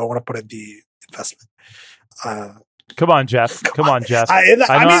just you don't want to put in the investment. Come on, Jeff.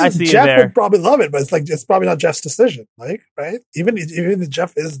 I see Jeff you there. would probably love it, but it's probably not Jeff's decision. Right? Even if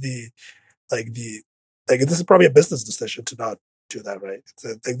Jeff is this is probably a business decision to not do that, right?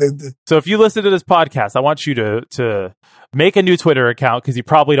 So if you listen to this podcast, I want you to make a new Twitter account, because you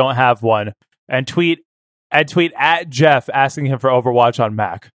probably don't have one, and tweet at Jeff asking him for Overwatch on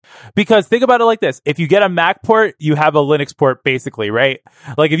Mac. Because think about it like this. If you get a Mac port, you have a Linux port basically, right?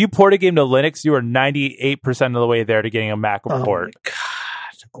 If you port a game to Linux, you are 98% of the way there to getting a Mac port. Oh my God.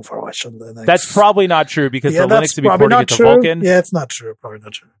 Overwatch on Linux. That's probably not true, because the Linux to be porting it to true. Vulkan. Yeah, it's not true. Probably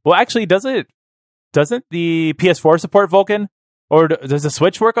not true. Well, actually, doesn't the PS4 support Vulkan? Or does the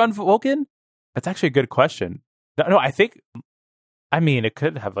Switch work on Vulkan? That's actually a good question. No, I think... I mean, it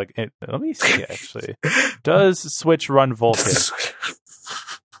could have let me see, actually. Does Switch run Vulkan?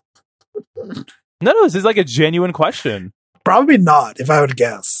 No, this is a genuine question. Probably not, if I would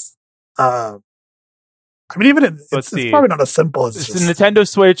guess. It's probably not as simple as The Nintendo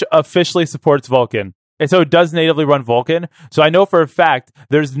Switch officially supports Vulkan. And so it does natively run Vulkan. So I know for a fact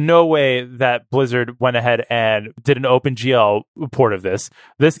there's no way that Blizzard went ahead and did an OpenGL port of this.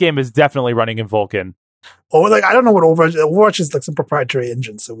 This game is definitely running in Vulkan. Or I don't know what Overwatch is, some proprietary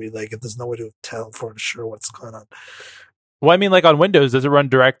engine, so there's no way to tell for sure what's going on. Well, I mean, on Windows, does it run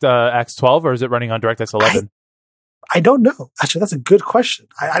DirectX 12 or is it running on DirectX 11? I don't know. Actually, that's a good question.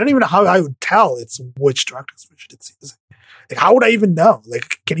 I don't even know how I would tell which DirectX version it's using. How would I even know?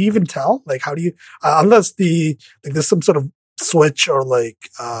 Can you even tell? How do you unless there's some sort of switch or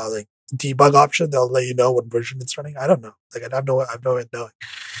debug option, they'll let you know what version it's running. I don't know. I have no way of knowing.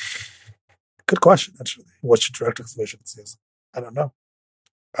 Good question, actually. What's your DirectX version is? I don't know.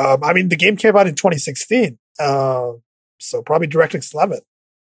 The game came out in 2016, so probably DirectX 11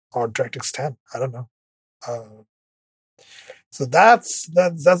 or DirectX 10. I don't know. So that's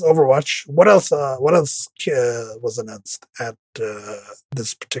Overwatch. What else? Was announced at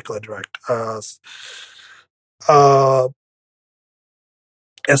this particular direct?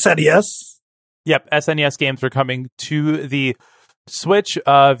 SNES. Yep, SNES games are coming to the Switch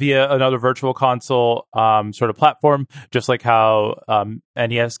via another virtual console sort of platform, just like how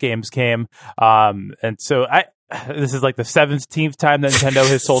NES games came. And so this is the 17th time that Nintendo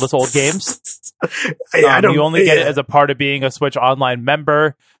has sold us old games. You only get it as a part of being a Switch Online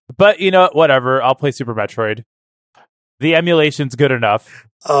member. But you know, whatever. I'll play Super Metroid. The emulation's good enough.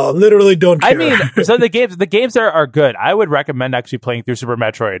 Literally don't care. I mean, so the games are good. I would recommend actually playing through Super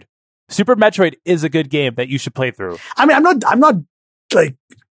Metroid. Super Metroid is a good game that you should play through. I mean, I'm not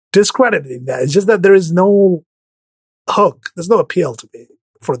discrediting that. It's just that there is no hook. There's no appeal to me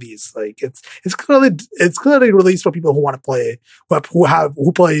for these. It's clearly released for people who want to play,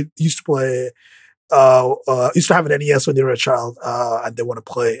 used to have an NES when they were a child, and they want to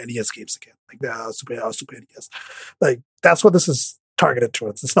play NES games again, Super NES. That's what this is targeted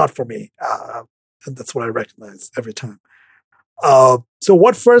towards. It's not for me, and that's what I recognize every time. So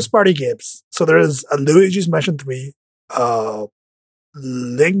what first party games? So there is a Luigi's Mansion 3,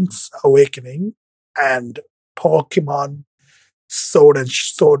 Link's Awakening, and Pokemon Sword and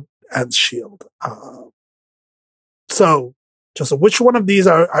Shield. So which one of these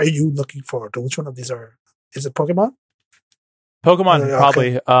are you looking forward to? Which one of these is it Pokemon? Pokemon,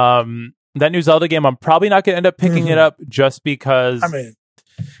 probably. That new Zelda game, I'm probably not going to end up picking it up just because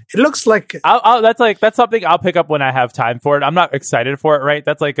It looks like that's something I'll pick up when I have time for it. I'm not excited for it, right?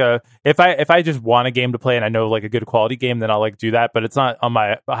 That's like if I just want a game to play and I know like a good quality game, then I'll like do that. But it's not on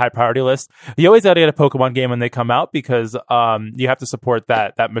my high priority list. You always got to get a Pokemon game when they come out because you have to support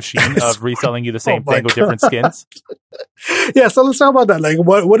that machine of reselling you the same thing with different skins. Yeah, so let's talk about that. Like,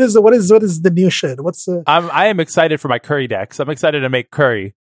 what is the new shit? I am excited for my curry decks. I'm excited to make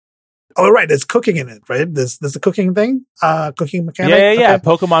curry. Oh, right. There's cooking in it, right? There's a cooking thing, cooking mechanic. Yeah. Okay.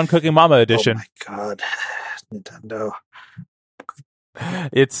 Pokemon Cooking Mama edition. Oh my god, Nintendo.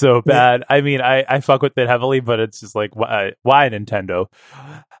 It's so bad. I mean, I fuck with it heavily, but it's just like, why Nintendo?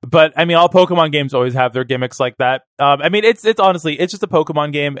 But I mean, all Pokemon games always have their gimmicks like that. I mean, it's honestly, it's just a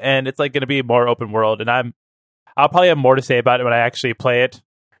Pokemon game, and it's like going to be more open world. And I'll probably have more to say about it when I actually play it.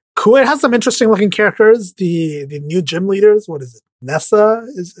 Cool. It has some interesting looking characters. The new gym leaders. What is it? Nessa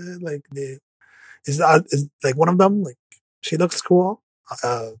is like one of them. Like she looks cool.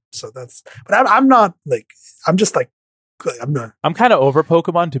 So that's. But I'm not like. I'm just like. I'm kind of over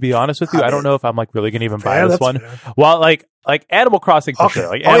Pokemon, to be honest with you. I don't know if I'm like really gonna even buy this one. Fair. Well, like Animal Crossing for sure.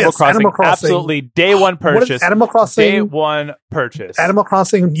 Like Animal Crossing, absolutely day one purchase. Animal Crossing, day one purchase. Animal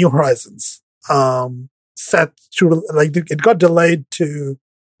Crossing New Horizons. Set to like it got delayed to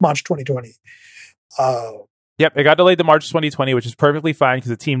March 2020. Yep, it got delayed to March 2020, which is perfectly fine because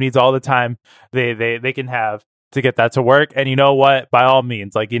the team needs all the time they can have to get that to work. And you know what? By all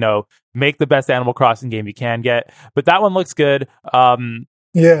means, like, you know, make the best Animal Crossing game you can get. But that one looks good.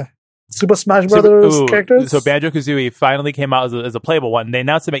 Yeah. Super Smash Brothers characters. So Banjo-Kazooie finally came out as a playable one. They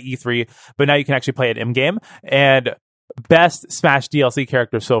announced it at E3, but now you can actually play it in-game. And best Smash DLC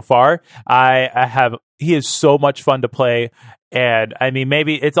character so far. He is so much fun to play. And I mean,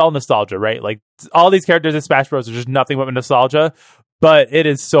 maybe it's all nostalgia, right? Like all these characters in Smash Bros. Are just nothing but nostalgia, but it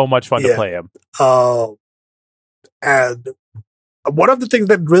is so much fun to play him. And one of the things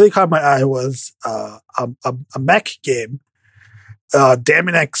that really caught my eye was a mech game,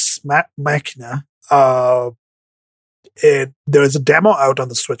 Daemon X Machina. There's a demo out on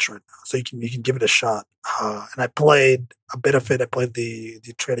the Switch right now, so you can give it a shot. And I played a bit of it. I played the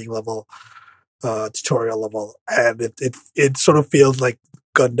training level, tutorial level, and it sort of feels like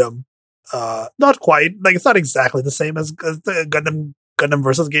Gundam. Not quite, like it's not exactly the same as the Gundam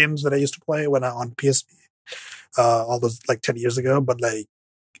versus games that I used to play when on PSP, all those like 10 years ago. But like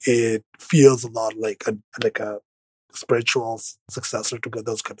it feels a lot like a spiritual successor to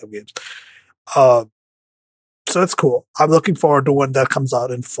those Gundam games. So it's cool. I'm looking forward to when that comes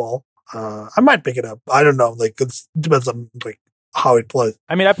out in fall. I might pick it up. I don't know. Like it depends on like how it plays.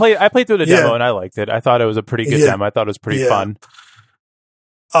 I mean, I played through the demo and I liked it. I thought it was a pretty good demo. I thought it was pretty fun.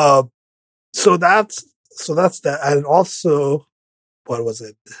 So that's that. And also, what was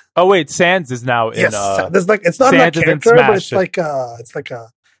it? Oh wait, Sans is now in. There's like it's not a character, but it's not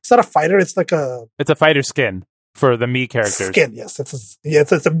a fighter. It's a fighter skin for the Mii characters. Skin, yes. It's a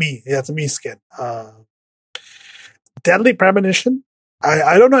Mii. Yeah, it's a Mii skin. Deadly Premonition.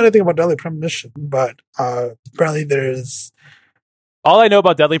 I don't know anything about Deadly Premonition, but apparently there's. All I know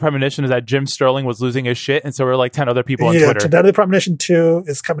about Deadly Premonition is that Jim Sterling was losing his shit, and so were like 10 other people on Twitter. Yeah, Deadly Premonition 2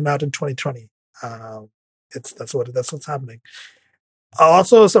 is coming out in 2020. That's what's happening.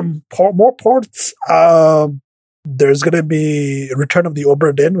 Also, some more ports. There's going to be Return of the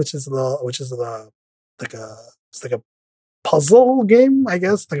Obra Dinn, which is like a puzzle game, I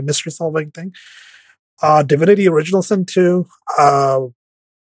guess, like a mystery solving thing. Divinity Original Sin 2.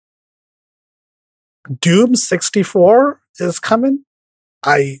 Doom 64 is coming.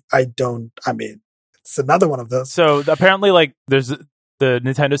 I mean, it's another one of those. So apparently, like, there's the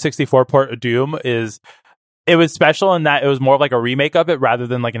Nintendo 64 port of Doom it was special in that it was more of like a remake of it rather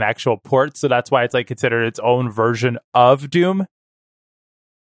than like an actual port. So that's why it's like considered its own version of Doom.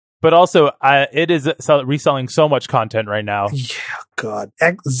 But also, it is reselling so much content right now. Yeah, God.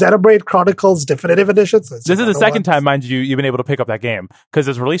 Xenoblade Chronicles Definitive Edition. So this is the second time, mind you, you've been able to pick up that game. Because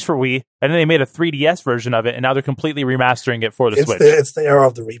it's released for Wii, and then they made a 3DS version of it, and now they're completely remastering it for the Switch. It's the era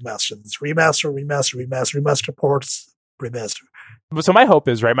of the remasters. Remaster ports, remaster. So my hope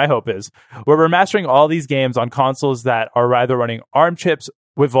is, we're remastering all these games on consoles that are either running ARM chips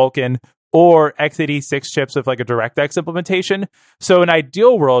with Vulkan, or x86 chips with like a DirectX implementation. So in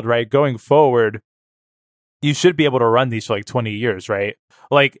ideal world, right, going forward, you should be able to run these for like 20 years, right?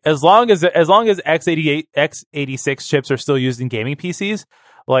 Like as long as x86 chips are still used in gaming PCs,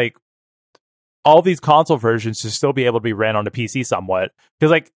 like all these console versions should still be able to be ran on a PC somewhat.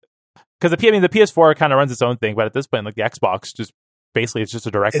 Because the PS4 kind of runs its own thing, but at this point, like the Xbox it's just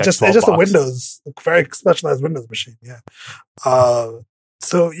a DirectX. It's just a Windows, very specialized Windows machine. Yeah.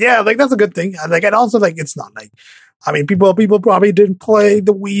 So yeah, like that's a good thing. Like, and also like it's not like I mean, people probably didn't play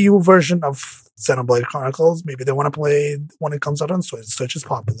the Wii U version of Xenoblade Chronicles. Maybe they want to play when it comes out on Switch. Switch is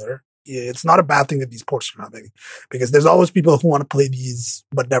popular. Yeah, it's not a bad thing that these ports are coming because there's always people who want to play these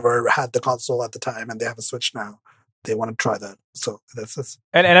but never had the console at the time and they have a Switch now. They want to try that. So that's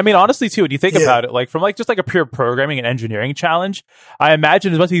and I mean, honestly, too, when you think about it, like from like just like a pure programming and engineering challenge, I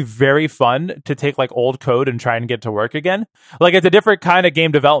imagine it must be very fun to take like old code and try and get it to work again. Like it's a different kind of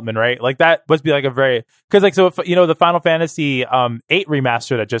game development, right? Like that must be like a very because like so if you know the Final Fantasy 8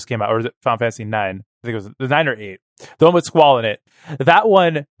 remaster that just came out, or is it Final Fantasy 9? I think it was the 9 or 8. The one with Squall in it. That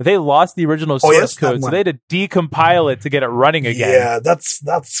one, they lost the original source code, so they had to decompile it to get it running again. Yeah, that's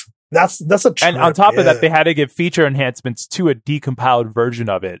a trip. And on top of that, they had to give feature enhancements to a decompiled version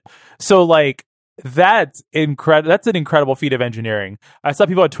of it. So like that's incredible. That's an incredible feat of engineering. I saw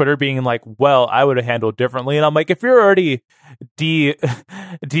people on Twitter being like, "Well, I would have handled differently." And I'm like, if you're already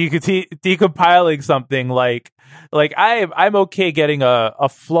decompiling something, like I'm okay getting a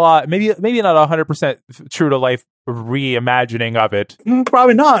flaw, maybe not 100% true to life reimagining of it.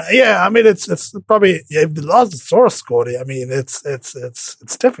 Probably not. Yeah, I mean it's probably if they lost the source code. I mean it's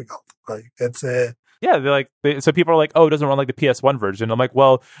difficult. Like it's a yeah. So people are like, oh, it doesn't run like the PS1 version. I'm like,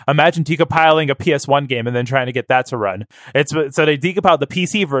 well, imagine decompiling a PS1 game and then trying to get that to run. So they decompiled the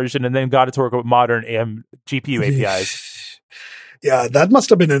PC version and then got it to work with modern GPU APIs. Yeah, that must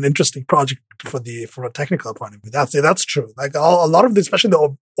have been an interesting project from a technical point of view. That's true. Like a lot of the, especially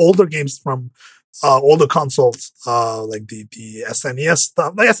the older games from older consoles, like the SNES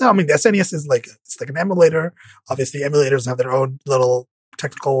stuff. Like I mean, the SNES is like it's like an emulator. Obviously, emulators have their own little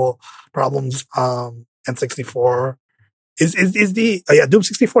technical problems. N64 is the Doom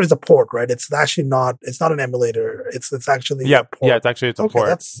 64 is a port, right? It's actually not. It's not an emulator. It's actually a port. Yeah, it's a port.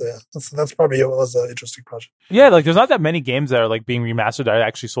 That's probably was an interesting project. Yeah, like there's not that many games that are like being remastered that are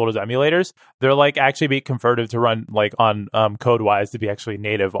actually sold as emulators. They're like actually being converted to run like on code wise to be actually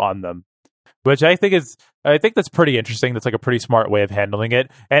native on them. Which I think that's pretty interesting. That's like a pretty smart way of handling it.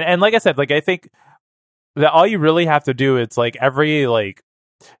 And like I said, like I think that all you really have to do is like every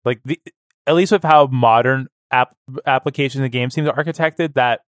at least with how modern applications and games seem to architected,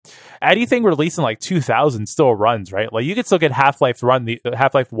 that anything released in like 2000 still runs, right? Like you could still get Half-Life 1,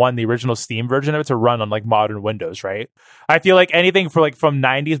 the original Steam version of it, to run on like modern Windows, right? I feel like anything for like from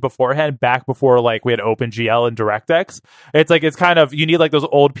 90s beforehand, back before like we had OpenGL and DirectX, it's kind of, you need like those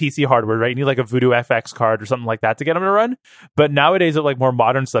old PC hardware, right? You need like a Voodoo FX card or something like that to get them to run. But nowadays with like more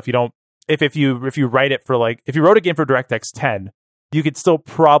modern stuff, you don't, if you write it for like, if you wrote a game for DirectX 10, you could still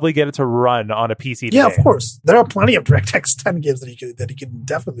probably get it to run on a PC today. Yeah, of course. There are plenty of DirectX 10 games that you can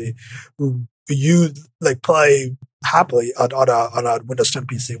definitely play happily on a Windows 10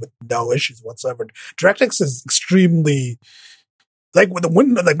 PC with no issues whatsoever. DirectX is extremely like with the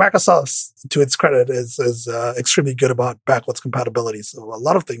Windows, like Microsoft, to its credit, is extremely good about backwards compatibility. So a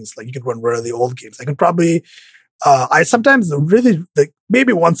lot of things like you can run really old games. I can probably. I sometimes really like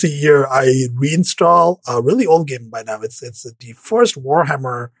maybe once a year I reinstall a really old game by now. It's the first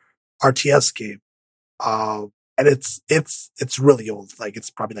Warhammer RTS game. And it's really old. Like it's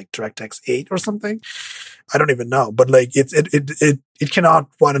probably like DirectX 8 or something. I don't even know. But like it cannot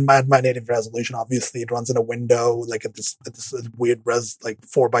run in my native resolution. Obviously it runs in a window, like at this weird res, like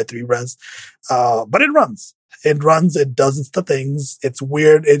 4:3 res. But it runs. It does the things. It's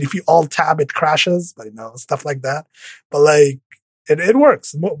weird. And if you alt tab, it crashes, but stuff like that. But like, it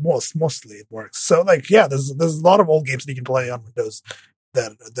works. Mostly it works. So like, yeah, there's a lot of old games that you can play on Windows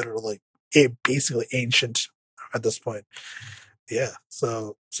that are like basically ancient at this point. Yeah.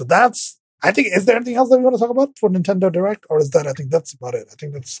 So that's, I think, is there anything else that we want to talk about for Nintendo Direct, or is that, I think that's about it. I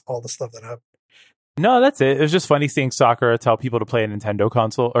think that's all the stuff that happened. No, that's it. It was just funny seeing Sakura tell people to play a Nintendo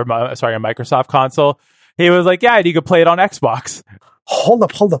console, or a Microsoft console. He was like, yeah, you could play it on Xbox. Hold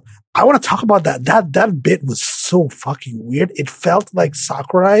up. I want to talk about that. That bit was so fucking weird. It felt like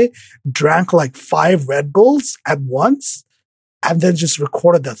Sakurai drank like 5 Red Bulls at once and then just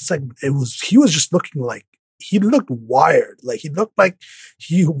recorded that segment. He was just looking like, he looked wired. Like he looked like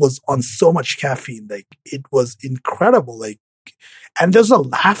he was on so much caffeine. Like it was incredible. Like, and there's a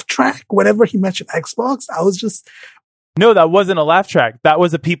laugh track whenever he mentioned Xbox. I was just. No, that wasn't a laugh track. That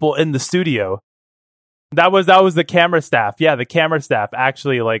was the people in the studio. That was the camera staff. Yeah, the camera staff.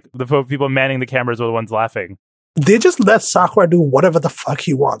 Actually, like, the people manning the cameras were the ones laughing. They just let Sakurai do whatever the fuck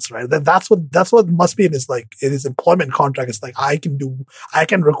he wants, right? That's what must be in his employment contract. It's like, I can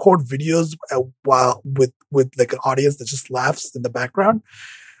record videos while with like an audience that just laughs in the background.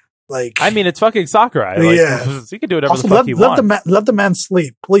 Like, I mean, it's fucking Sakurai. Like, yeah. He can do whatever also, the fuck he wants. Let the man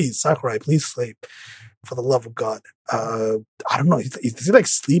sleep. Please, Sakurai, please sleep. For the love of God. I don't know. Does he like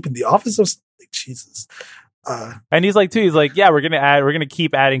sleep in the office or something? Jesus. And he's like, yeah, we're gonna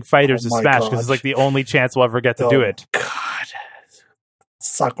keep adding fighters to my Smash God. because it's like the only chance we'll ever get to do it. God,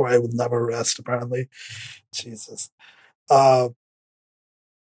 Sakurai would never rest. Apparently, Jesus. So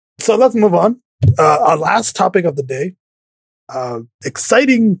let's move on. Our last topic of the day.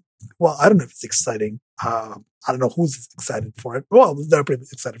 Exciting. Well, I don't know if it's exciting. I don't know who's excited for it. Well, they're pretty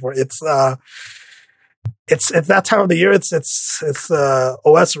excited for it. It's that time of the year. It's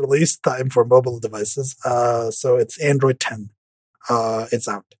OS release time for mobile devices. So it's Android 10. It's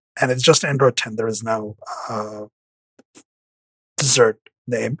out, and it's just Android 10. There is no dessert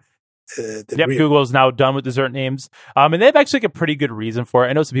name. Google's now done with dessert names. And they have actually a pretty good reason for it.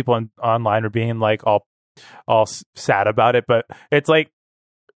 I know some people online are being like all sad about it, but it's like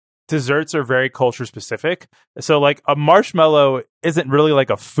desserts are very culture specific. So like a marshmallow isn't really like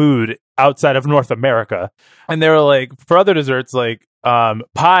a food outside of North America. And they were like, for other desserts, like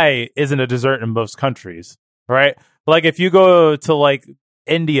pie isn't a dessert in most countries, right? Like if you go to like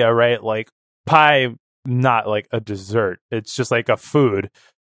India, right, like pie not like a dessert. It's just like a food.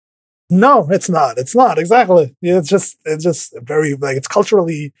 No, it's not. It's not exactly. Yeah, it's just very like it's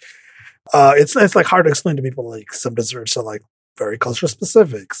culturally. It's like hard to explain to people. Like some desserts are like very culture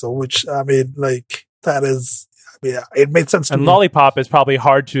specific. So which I mean, like that is. I mean, it made sense to me. And lollipop is probably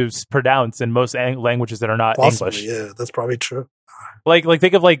hard to pronounce in most languages that are not English. Yeah, that's probably true. Like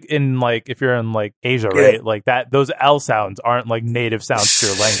think of like in like if you're in like Asia, right? Like that those L sounds aren't like native sounds to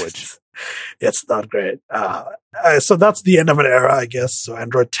your language. It's not great. So that's the end of an era, I guess. So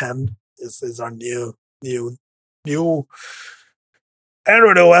Android 10 is our new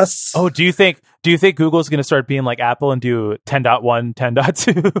Android OS. Oh, do you think Google's going to start being like Apple and do 10.1,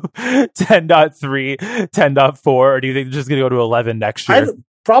 10.2, 10.3, 10.4, or do you think they're just going to go to 11 next year?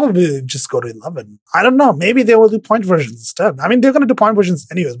 Probably just go to 11. I don't know. Maybe they will do point versions instead. I mean, they're going to do point versions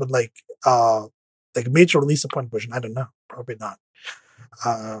anyways, but like major release a point version. I don't know. Probably not.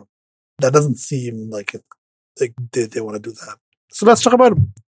 That doesn't seem like it. Like they want to do that. So let's talk about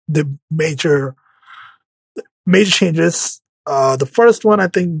the major changes. The first one, I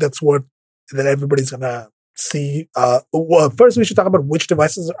think that's what that everybody's gonna see. Well, first we should talk about which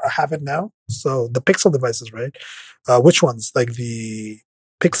devices have it now. So the Pixel devices, right? Which ones? Like the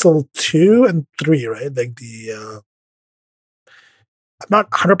Pixel 2 and 3, right? Like the I'm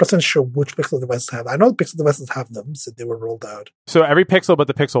not 100% sure which Pixel devices have. I know Pixel devices have them, so they were rolled out. So every Pixel but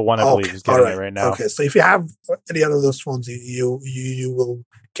the Pixel 1, I believe, is getting it right now. Okay, so if you have any other of those phones, you will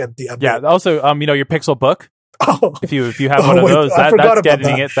get the update. Yeah, also, your Pixel Book. Oh. If you have one of those, that's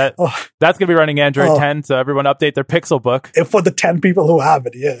getting it. That's going to be running Android 10, so everyone update their Pixel Book. And for the 10 people who have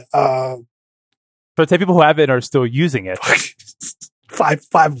it, yeah. For the 10 people who have it and are still using it. five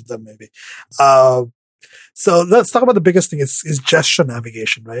of them, maybe. So let's talk about the biggest thing is gesture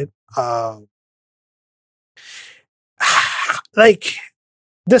navigation, right? Like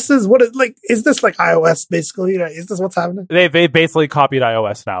this is what it like. Is this like iOS basically? Right? Is this what's happening? They basically copied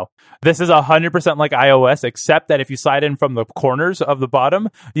iOS now. This is 100% like iOS, except that if you slide in from the corners of the bottom,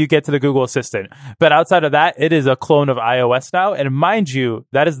 you get to the Google Assistant. But outside of that, it is a clone of iOS now. And mind you,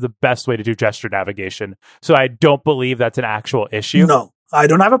 that is the best way to do gesture navigation. So I don't believe that's an actual issue. No. I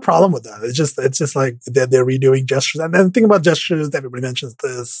don't have a problem with that. It's just like they're redoing gestures. And then the thing about gestures, everybody mentions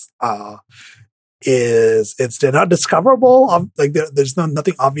this, is they're not discoverable. Like there's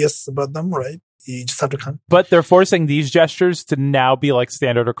nothing obvious about them, right? You just have to But they're forcing these gestures to now be like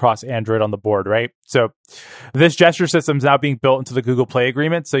standard across Android on the board, right? So this gesture system is now being built into the Google Play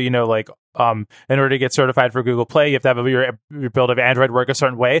agreement. So, in order to get certified for Google Play, you have to have your build of Android work a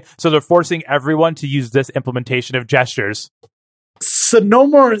certain way. So they're forcing everyone to use this implementation of gestures. So no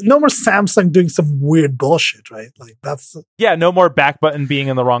more Samsung doing some weird bullshit, right? Like that's no more back button being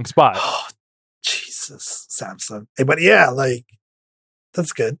in the wrong spot. Oh, Jesus, Samsung. But yeah, like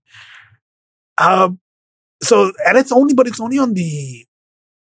that's good. So and it's only on the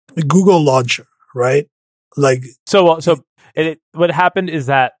Google launcher, right? Like what happened is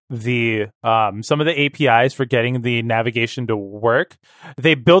that the some of the APIs for getting the navigation to work,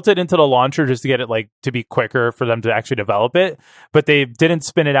 they built it into the launcher just to get it like to be quicker for them to actually develop it, but they didn't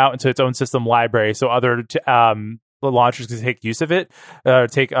spin it out into its own system library so other the launchers can take use of it,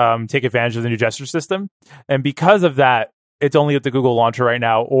 take advantage of the new gesture system. And because of that, it's only at the Google launcher right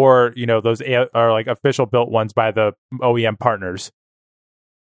now, or those are like official built ones by the OEM partners.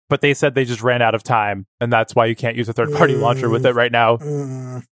 But they said they just ran out of time, and that's why you can't use a third-party launcher with it right now.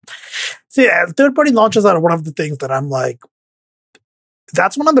 So yeah, third-party launchers are one of the things that I'm like,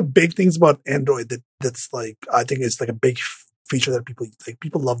 that's one of the big things about Android that's like, I think is like a big feature that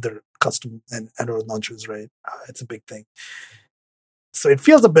people love their custom and Android launchers, right? It's a big thing. So it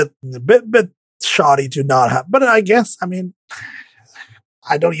feels a bit sharp shoddy to not have. But I guess, I mean,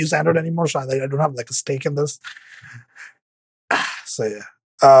 I don't use Android anymore, so I don't have like a stake in this. So yeah,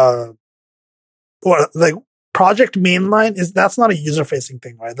 well, like Project Mainline that's not a user facing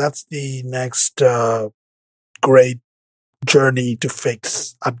thing, right? That's the next great journey to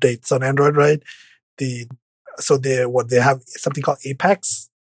fix updates on Android, right? They have something called Apex.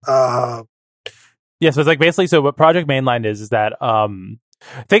 So it's like basically, so what Project Mainline is that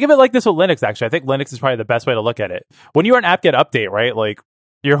think of it like this with Linux. Actually, I think Linux is probably the best way to look at it. When you are an apt-get update, right? Like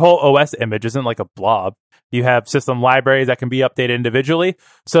your whole OS image isn't like a blob. You have system libraries that can be updated individually.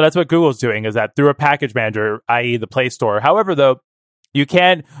 So that's what Google's doing, is that through a package manager, i.e. the Play Store. However, though,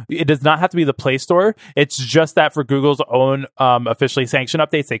 it does not have to be the Play Store. It's just that for Google's own officially sanctioned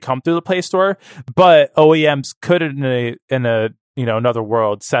updates, they come through the Play Store. But OEMs could, in a another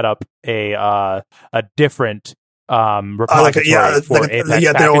world, set up a different repository for Apex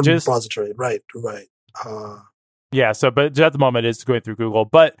their packages. Own repository, right. So, but at the moment, it's going through Google.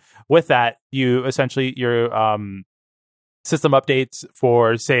 But with that, you essentially your system updates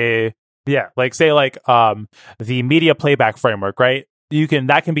for the media playback framework, right?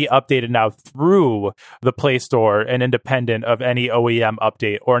 That can be updated now through the Play Store and independent of any OEM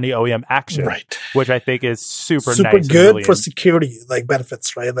update or any OEM action, right? Which I think is super nice good really for security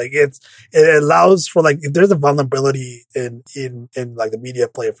benefits, right? Like it allows for if there's a vulnerability in like the media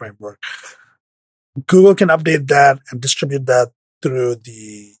player framework, Google can update that and distribute that through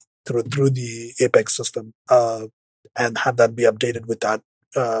the Apex system, and have that be updated without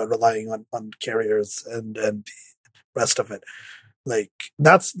relying on carriers and the rest of it.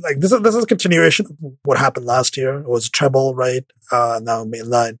 This is a continuation of what happened last year. It was Treble, right? Now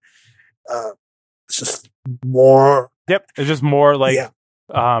Mainline. It's just more. Yep, it's just more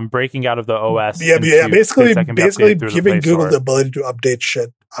breaking out of the OS. Basically giving Google the ability to update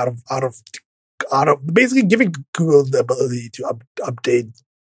shit out of basically giving Google the ability to update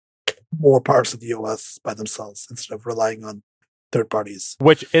more parts of the OS by themselves instead of relying on third parties,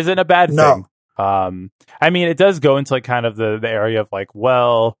 which isn't a bad thing. I mean, it does go into kind of the area of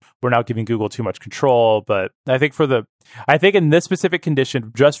we're not giving Google too much control, but I think in this specific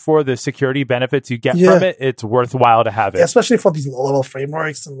condition, just for the security benefits you get from it, it's worthwhile to have it. Yeah, especially for these low-level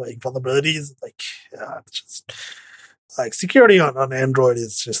frameworks and vulnerabilities. It's just security on Android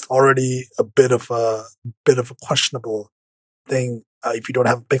is just already a bit of a questionable thing if you don't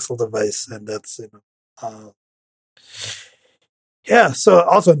have a Pixel device, and that's so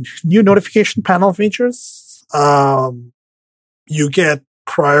also new notification panel features. You get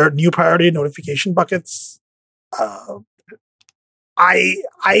new priority notification buckets. I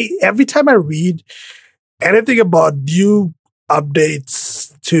every time I read anything about new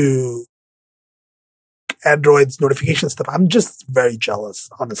updates to Android's notification stuff, I'm just very jealous,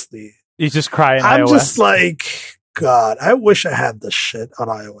 honestly. You just cry in I'm iOS. Just God, I wish I had this shit on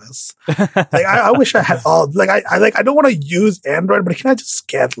iOS. I wish I had all. I don't want to use Android, but can I just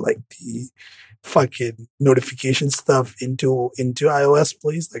get the fucking notification stuff into iOS,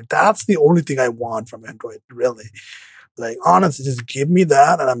 please? That's the only thing I want from Android, really. Honestly, just give me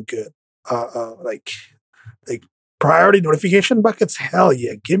that and I'm good. Priority notification buckets, hell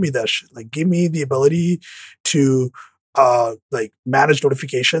yeah, give me that shit. Give me the ability to manage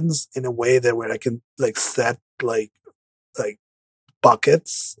notifications in a way where I can set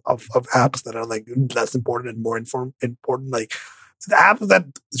buckets of apps that are less important and more important. The apps that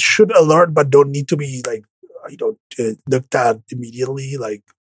should alert but don't need to be looked at immediately,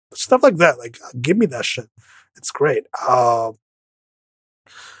 stuff like that. Give me that shit. It's great.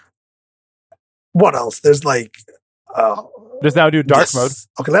 What else? There's there's now do dark mode.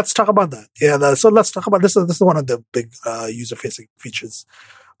 Okay, let's talk about that. Yeah, so let's talk about this. This is one of the big user-facing features.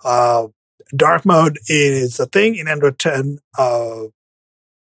 Dark mode is a thing in Android 10,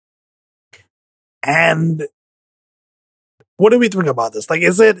 and what do we think about this?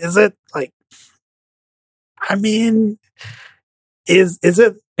 Is it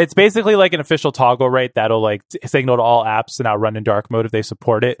It's basically like an official toggle, right? That'll signal to all apps to now run in dark mode if they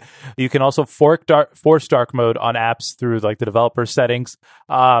support it. You can also force dark mode on apps through the developer settings.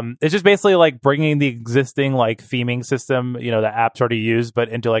 It's just basically bringing the existing theming system, that apps already use, but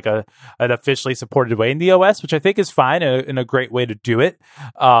into an officially supported way in the OS, which I think is fine and a great way to do it.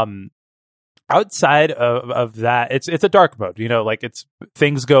 Outside of that, it's a dark mode. It's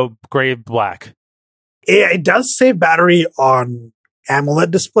things go gray black. It does save battery on AMOLED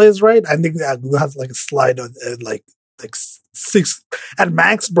displays, right? I think that Google has a slide on 6 at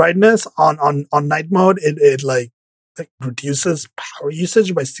max brightness on night mode. It reduces power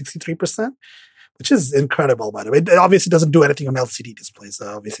usage by 63%. which is incredible, by the way. It obviously doesn't do anything on LCD displays.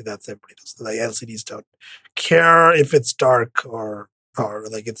 Obviously, that's everybody does. Like LCDs don't care if it's dark or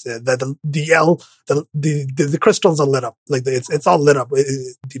like it's the crystals are lit up. Like it's all lit up.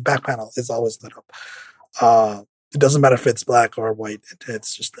 The back panel is always lit up. It doesn't matter if it's black or white.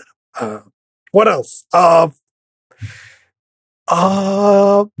 It's just lit up. What else?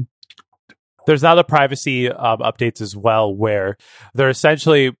 There's now the privacy updates as well, where they're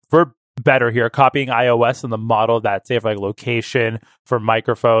essentially, for better here, copying iOS and the model that, say, for like location, for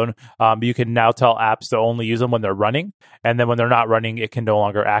microphone, you can now tell apps to only use them when they're running, and then when they're not running, it can no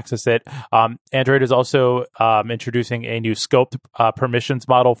longer access it. Android is also introducing a new scoped permissions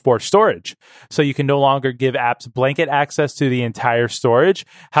model for storage, so you can no longer give apps blanket access to the entire storage.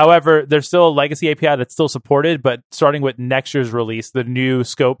 However, there's still a legacy API that's still supported, but starting with next year's release, the new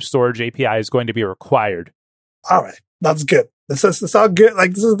scope storage API is going to be required. All right, that's good. This is all good.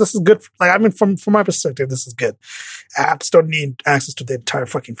 Like this is good. Like I mean, from my perspective, this is good. Apps don't need access to the entire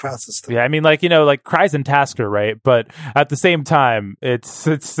fucking file system. Yeah, I mean, like, you know, like Cries and Tasker, right? But at the same time, it's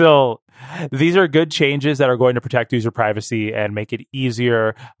still, these are good changes that are going to protect user privacy and make it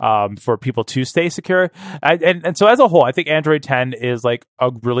easier for people to stay secure. And so as a whole, I think Android 10 is like a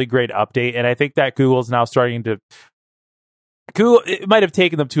really great update, and I think that Google's now starting to. Google, it might have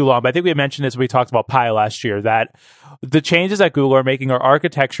taken them too long, but I think we mentioned this when we talked about Pi last year, that the changes that Google are making are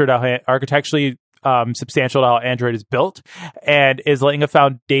architecturally substantial to how Android is built, and is laying a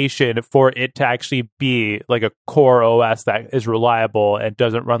foundation for it to actually be like a core OS that is reliable and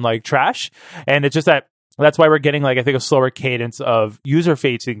doesn't run like trash. And it's just that's why we're getting, like, I think, a slower cadence of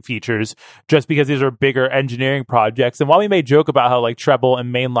user-facing features, just because these are bigger engineering projects. And while we may joke about how like Treble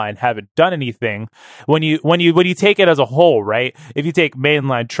and Mainline haven't done anything, when you take it as a whole, right? If you take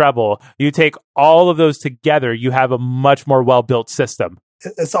Mainline, Treble, you take all of those together, you have a much more well-built system.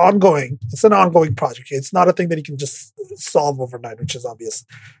 It's ongoing. It's an ongoing project. It's not a thing that you can just solve overnight, which is obvious.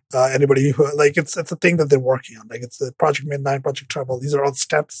 Anybody who it's a thing that they're working on. Like it's a Project Mainline, Project Treble. These are all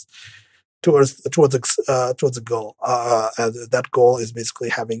steps towards a goal. And that goal is basically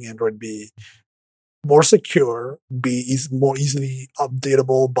having Android be more secure, be more easily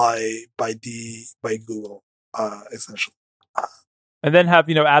updatable by Google, essentially. And then have,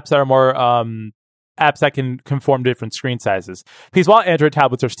 apps that are more apps that can conform to different screen sizes. Because while Android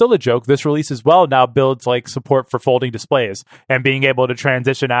tablets are still a joke, this release as well now builds like support for folding displays and being able to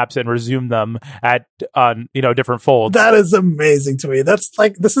transition apps and resume them at different folds. That is amazing to me. That's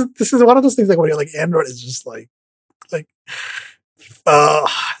like this is one of those things like when you're like Android is just like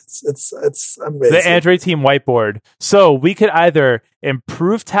it's amazing. The Android team whiteboard. So we could either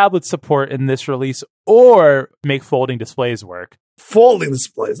improve tablet support in this release or make folding displays work. Folding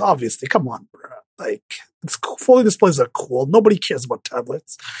displays, obviously. Come on, bro. Like, it's cool. Folding displays are cool. Nobody cares about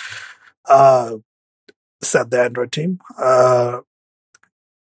tablets. Said the Android team. I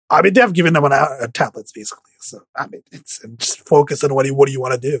mean, they have given them tablets basically. So I mean, it's just focus on what do you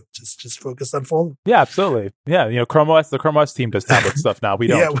want to do. Just focus on folding. Yeah, absolutely. Yeah, Chrome OS. The Chrome OS team does tablet stuff now. We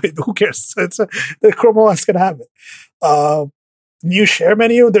don't. Yeah, who cares? The Chrome OS can have it. New share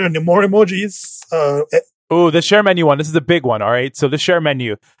menu. There are more emojis. The share menu one. This is a big one. All right. So the share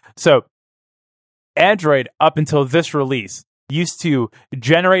menu. So Android, up until this release, used to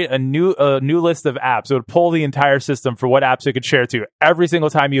generate a new list of apps. It would pull the entire system for what apps it could share to every single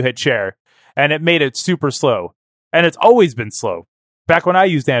time you hit share, and it made it super slow. And it's always been slow. Back when I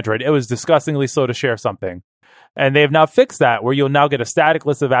used Android, it was disgustingly slow to share something. And they have now fixed that, where you'll now get a static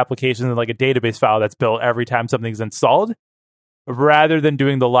list of applications in like a database file that's built every time something's installed, rather than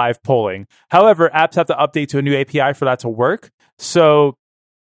doing the live polling. However, apps have to update to a new API for that to work. So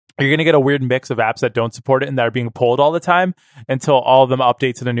you're going to get a weird mix of apps that don't support it and that are being pulled all the time until all of them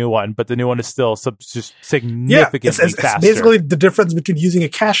update to the new one. But the new one is still just significantly faster. It's basically the difference between using a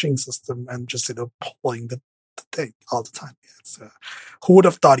caching system and just pulling the thing all the time. Yeah, who would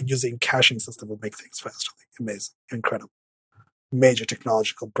have thought using caching system would make things faster? Like, amazing, incredible. Major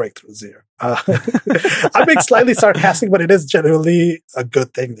technological breakthroughs here. I'm being slightly sarcastic, but it is generally a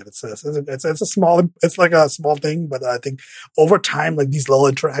good thing that it says. It's like a small thing, but I think over time, like these little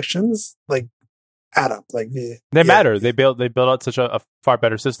interactions, like add up. Like they matter. They build out such a far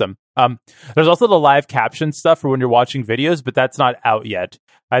better system. There's also the live caption stuff for when you're watching videos, but that's not out yet.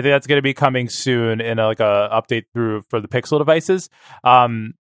 I think that's going to be coming soon in a update for the Pixel devices.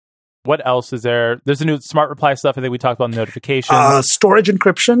 What else is there? There's a new smart reply stuff. I think we talked about notifications. Storage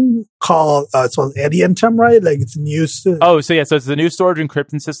encryption it's called Adientum, right? Like it's new. So it's the new storage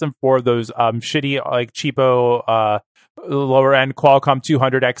encryption system for those shitty, like cheapo, lower end Qualcomm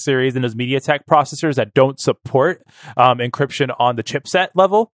 200X series and those MediaTek processors that don't support encryption on the chipset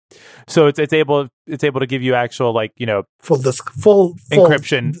level. So it's able to give you actual full disk, full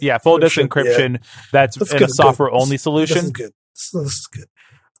encryption. Yeah, full disk encryption. Yeah. That's in good, a software only solution. This is good. This is good.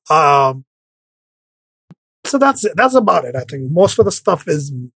 So that's it. That's about it. I think most of the stuff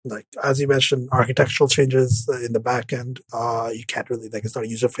is like, as you mentioned, architectural changes in the back end. You can't really, like, it's not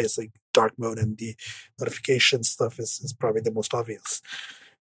user facing. Dark mode and the notification stuff is probably the most obvious.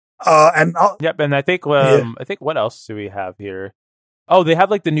 And I think what else do we have here? Oh, they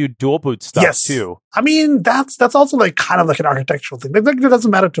have like the new dual boot stuff too. I mean, that's also like kind of like an architectural thing. Like, it doesn't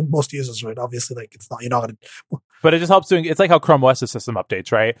matter to most users, right? Obviously, like, it's not, you're not going to. But it just helps doing. It's like how Chrome OS system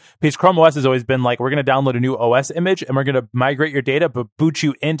updates, right? Because Chrome OS has always been like, we're going to download a new OS image and we're going to migrate your data, but boot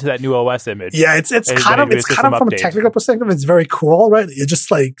you into that new OS image. Yeah, it's kind of from a technical perspective, it's very cool, right? You're just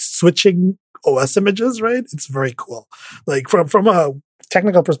like switching OS images, right? It's very cool. Like from a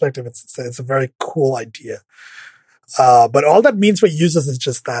technical perspective, it's a very cool idea. But all that means for users is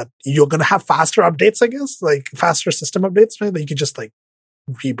just that you're going to have faster updates, I guess, like faster system updates, right? That you can just like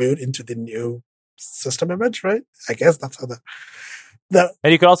reboot into the new system image, right? I guess that's how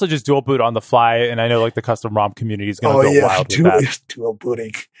and you can also just dual boot on the fly. And I know like the custom ROM community is going to go wild with that. Dual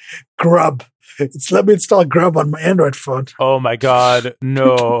booting. Grub. Let me install Grub on my Android phone. Oh my God.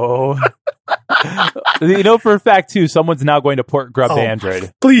 No. You know, for a fact too, someone's now going to port Grub to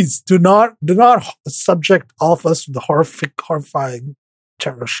Android. Please do not subject all of us to the horrifying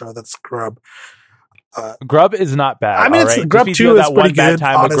terror show that's Grub. Grub is not bad. I mean, Grub 2 is pretty good.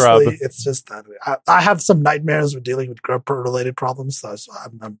 Time honestly, Grub. It's just that I have some nightmares with dealing with Grub related problems. So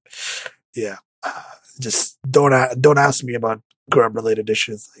I'm just don't ask me about Grub related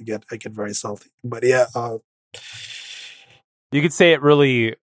issues. I get very salty. But yeah, you could say it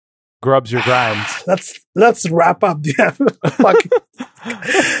really grubs your grinds. Let's wrap up.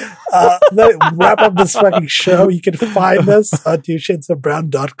 Wrap up this fucking show. You can find us at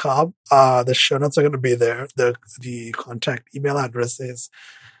twoshadesoфbrown.com. The show notes are going to be there. The contact email address is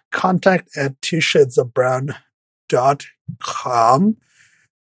contact@twoshadesoфbrown.com.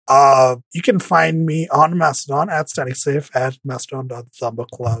 You can find me on Mastodon at staticsafe at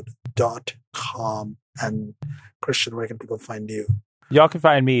mastodon.zombocloud.com. And Christian, where can people find you? Y'all can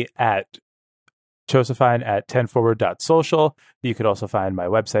find me at Josephine at 10forward.social. You could also find my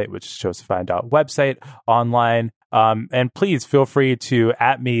website, which is josephine.website online. And please feel free to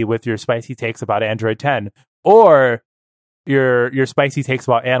 @ me with your spicy takes about Android 10 or your spicy takes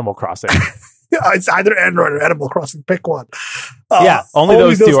about Animal Crossing. It's either Android or Animal Crossing. Pick one. Only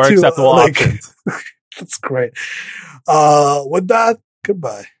those two are acceptable options. That's great. With that,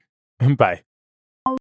 goodbye. Bye.